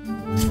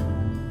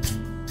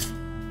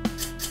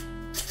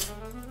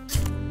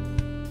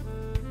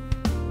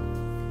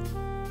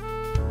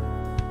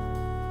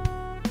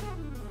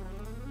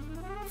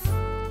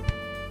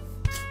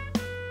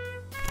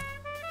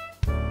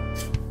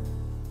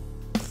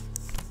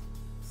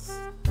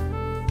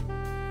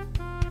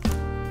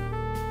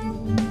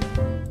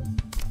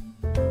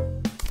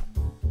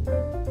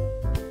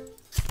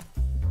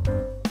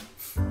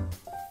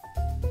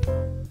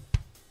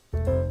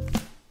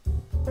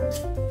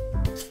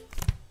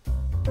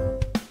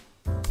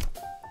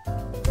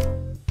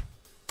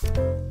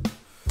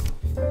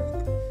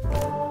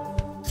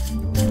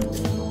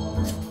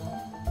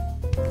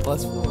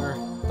 Plus 4.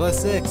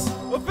 Plus 6.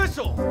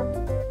 Official!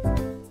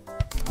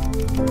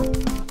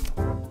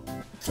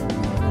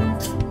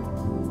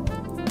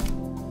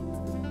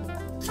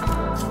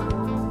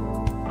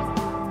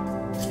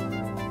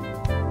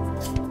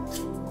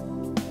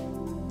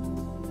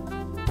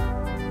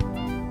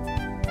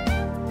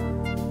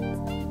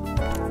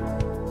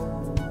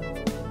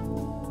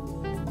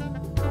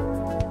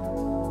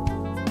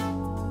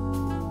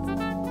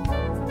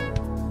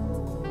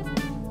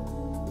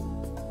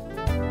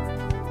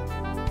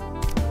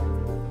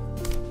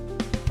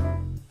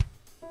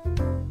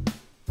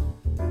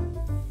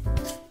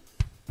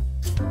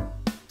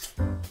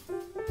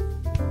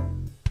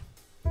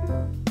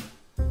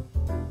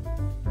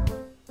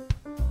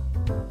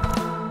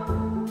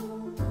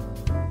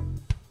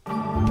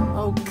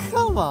 Oh,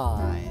 come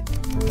on!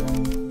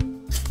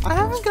 I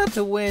haven't got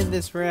to win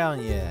this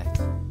round yet.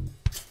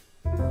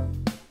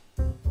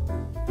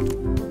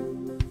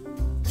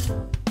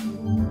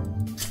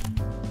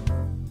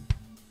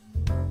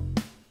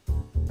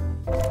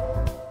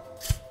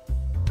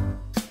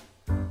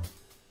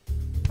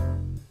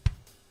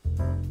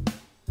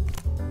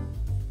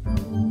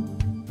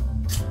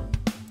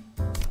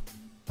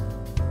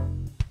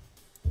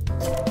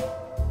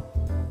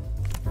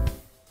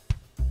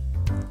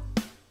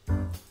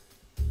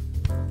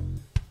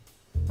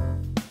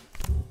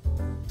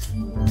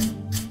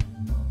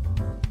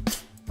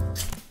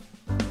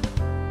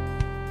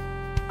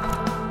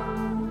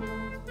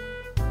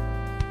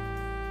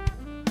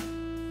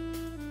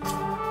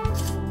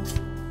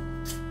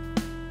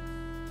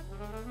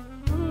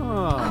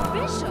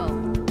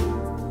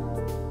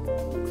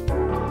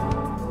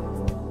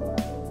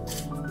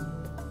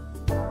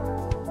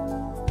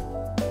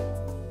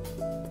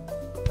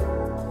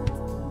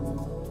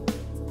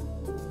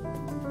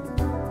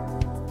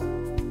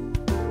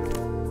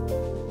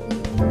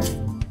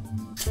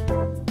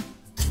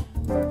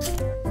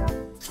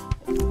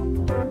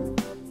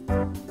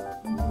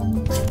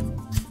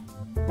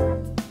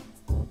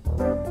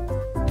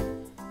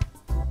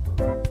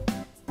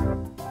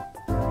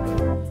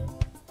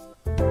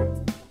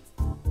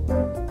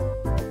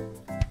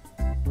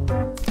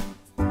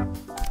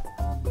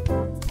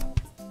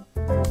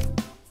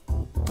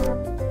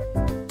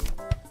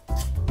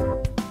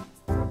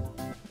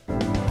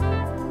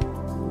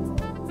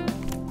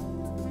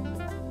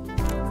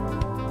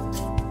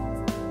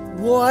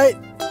 What?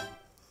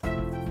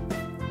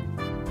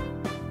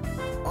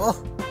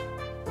 Oh.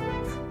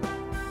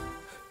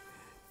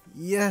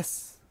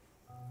 Yes.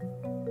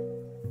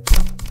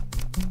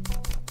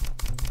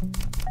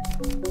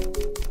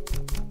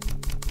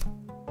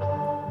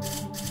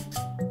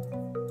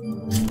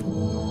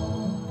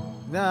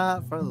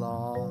 Not for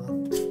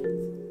long.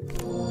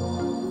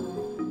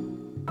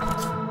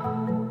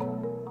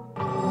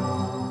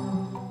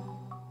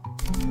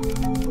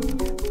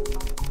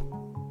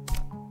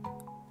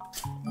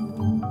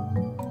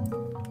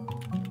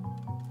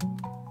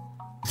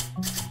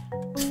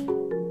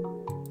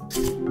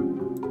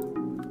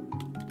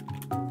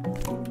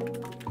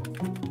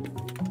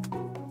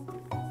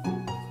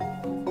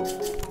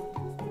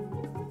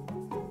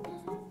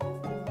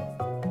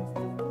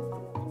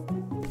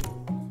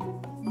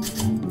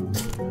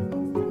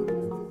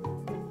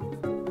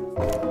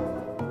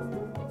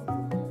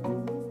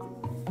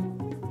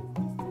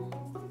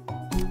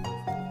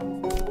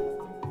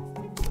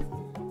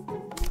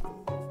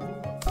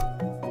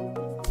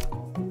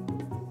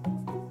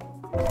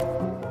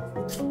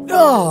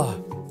 Oh.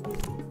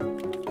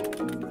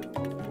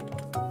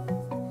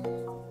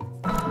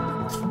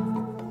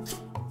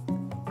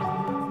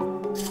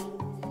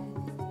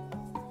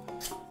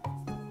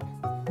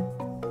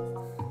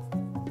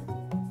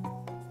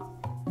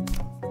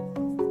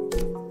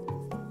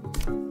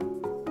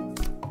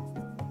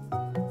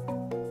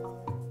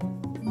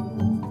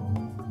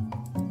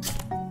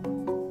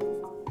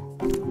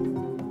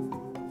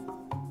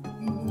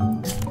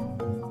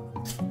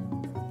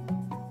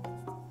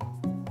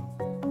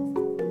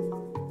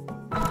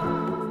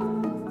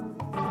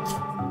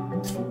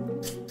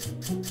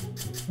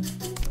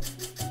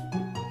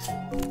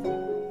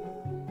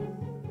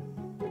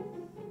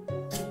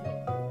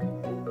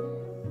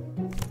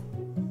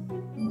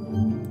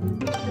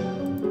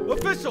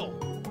 Official!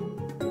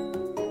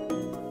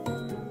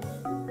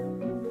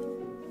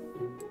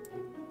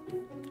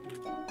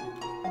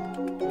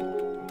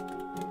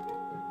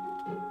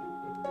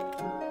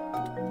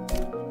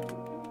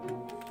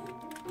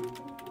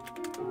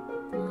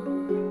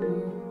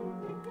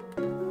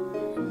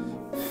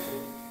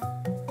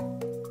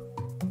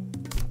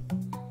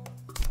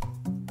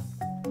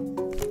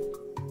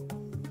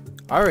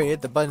 I already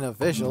hit the button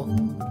official.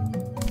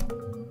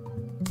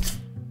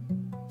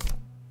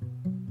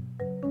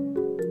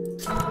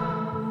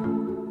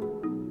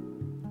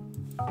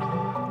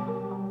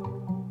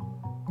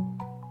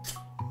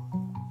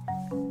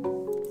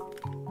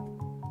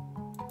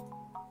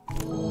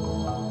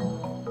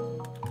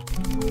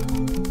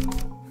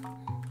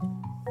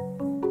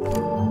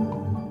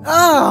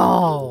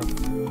 Oh!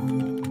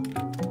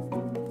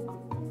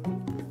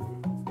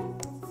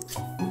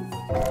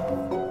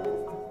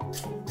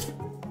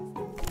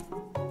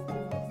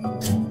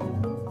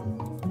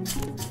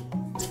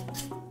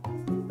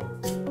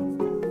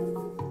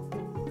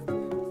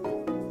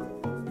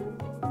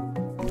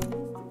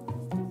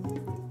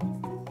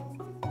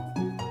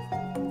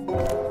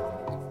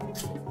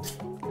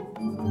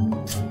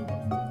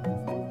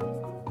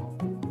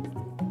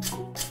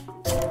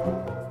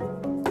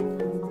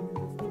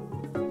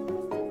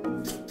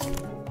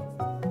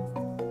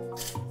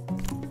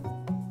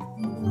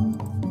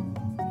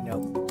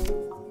 Nope.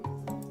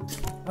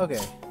 Okay.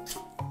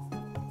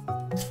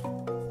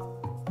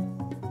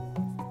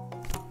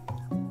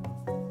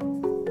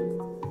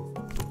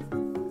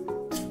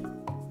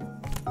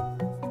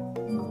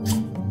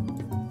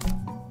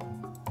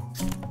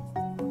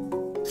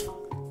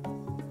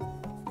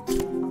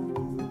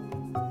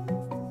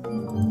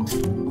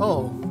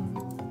 Oh.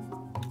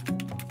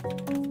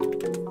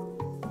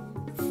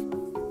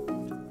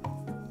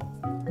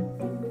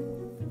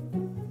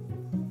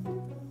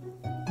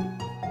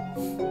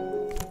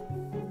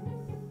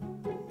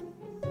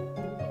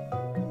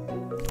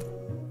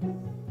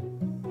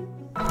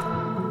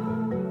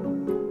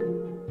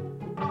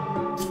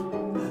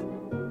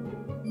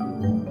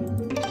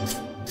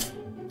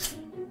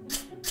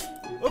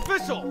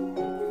 Official!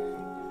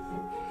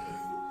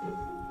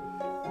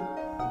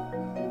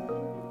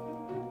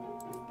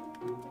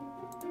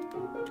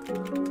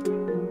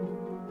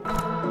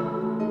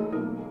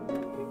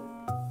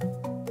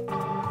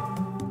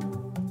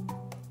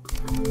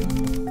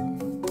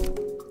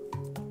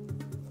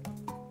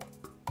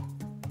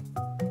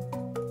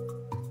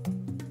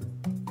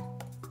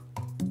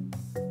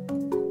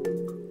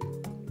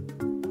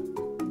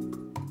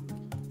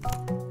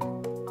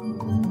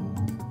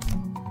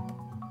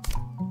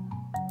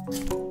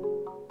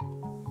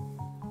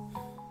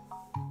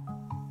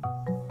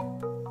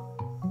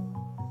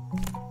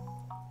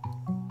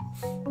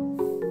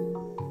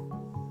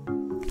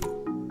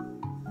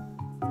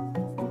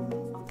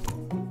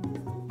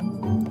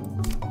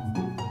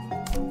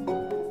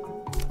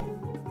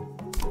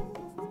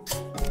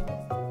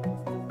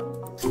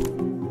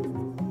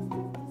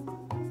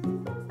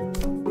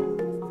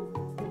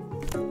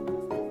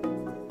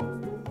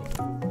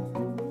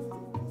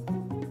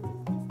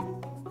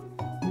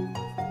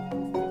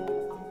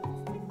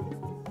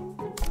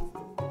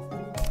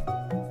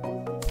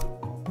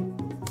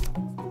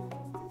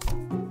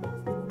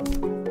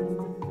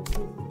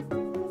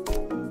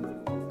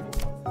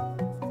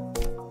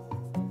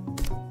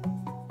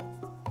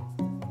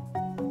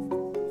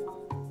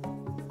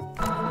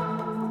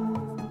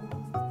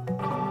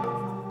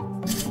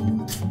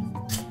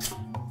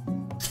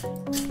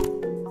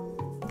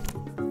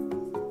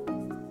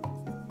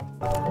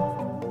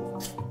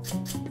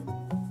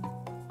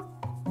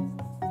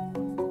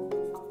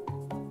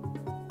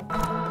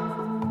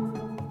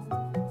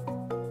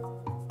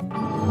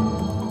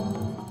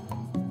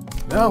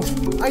 No,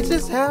 I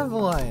just have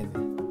one.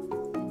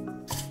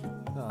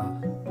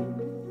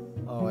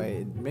 Oh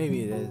wait,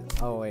 maybe it is.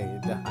 Oh wait, I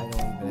don't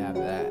even have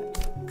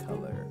that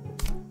color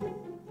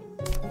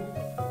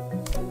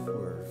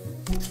for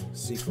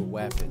secret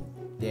weapon.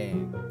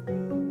 Dang.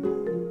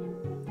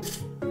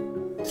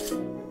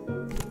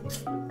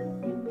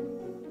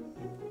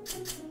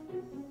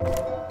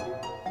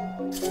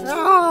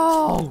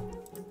 No!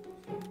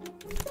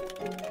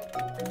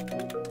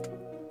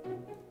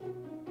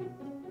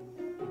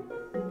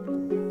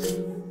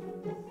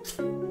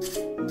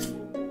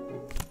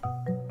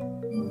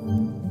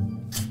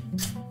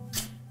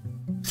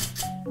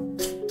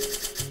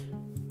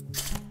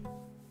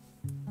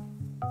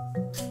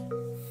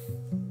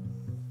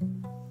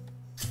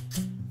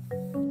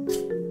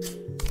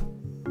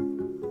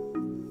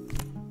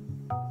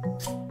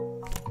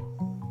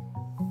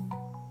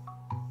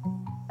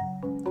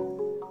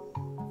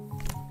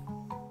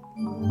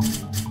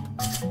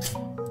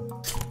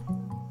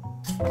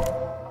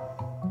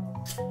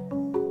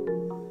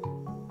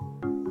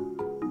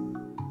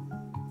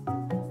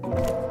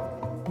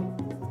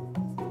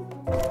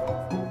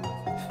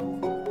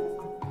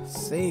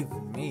 Save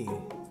me.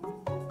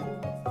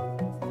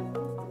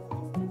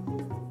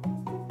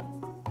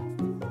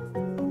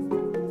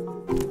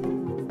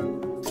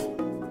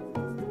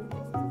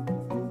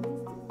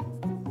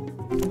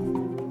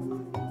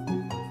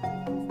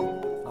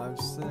 I'm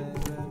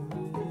saving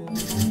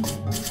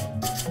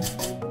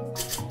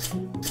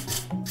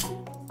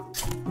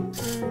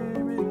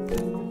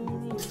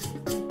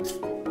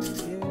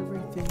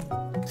everything.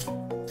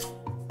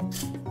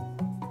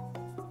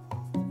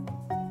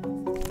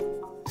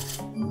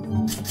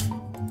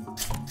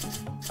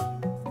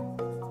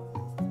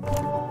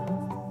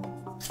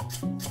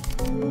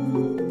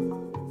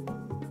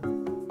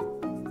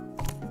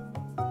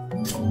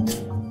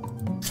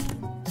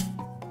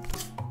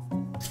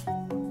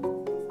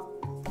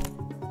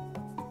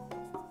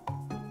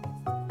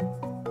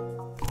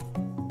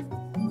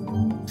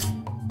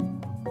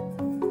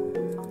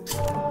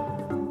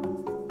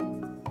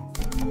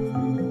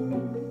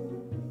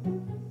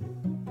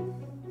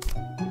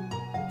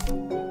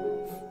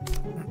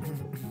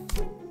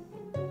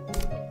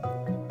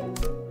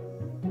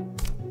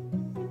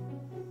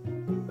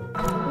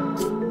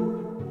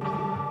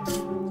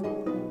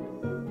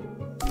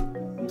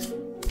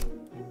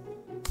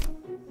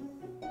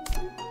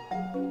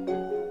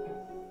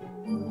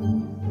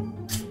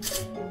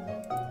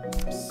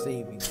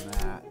 Saving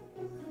that.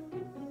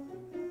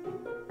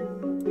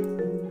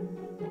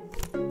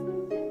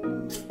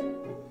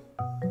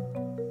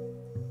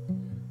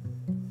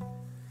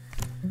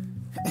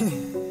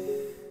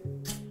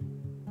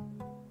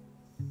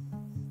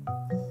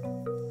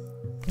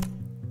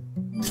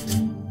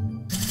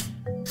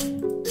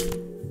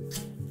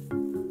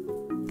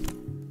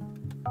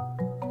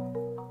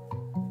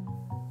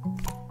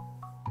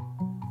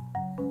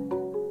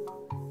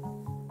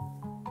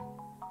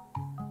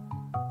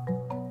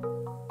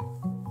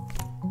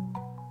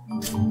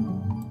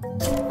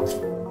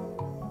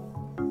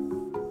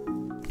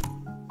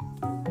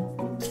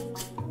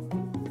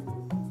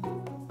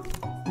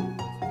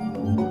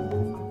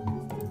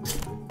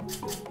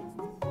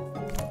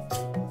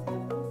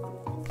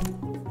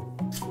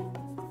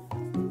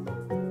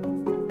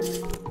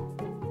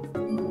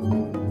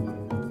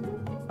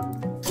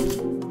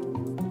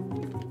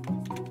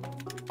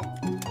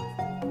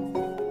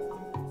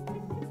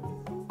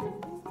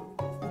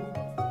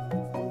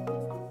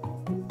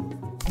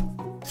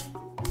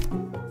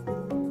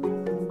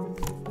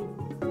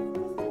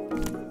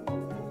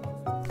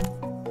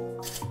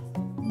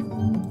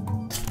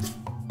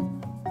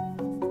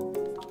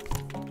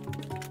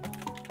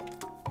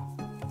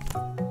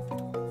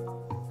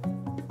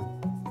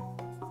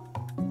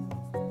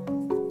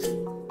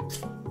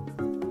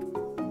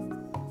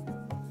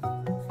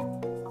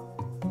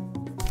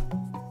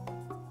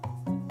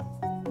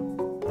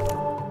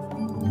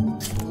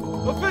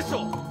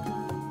 Official!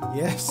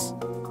 Yes.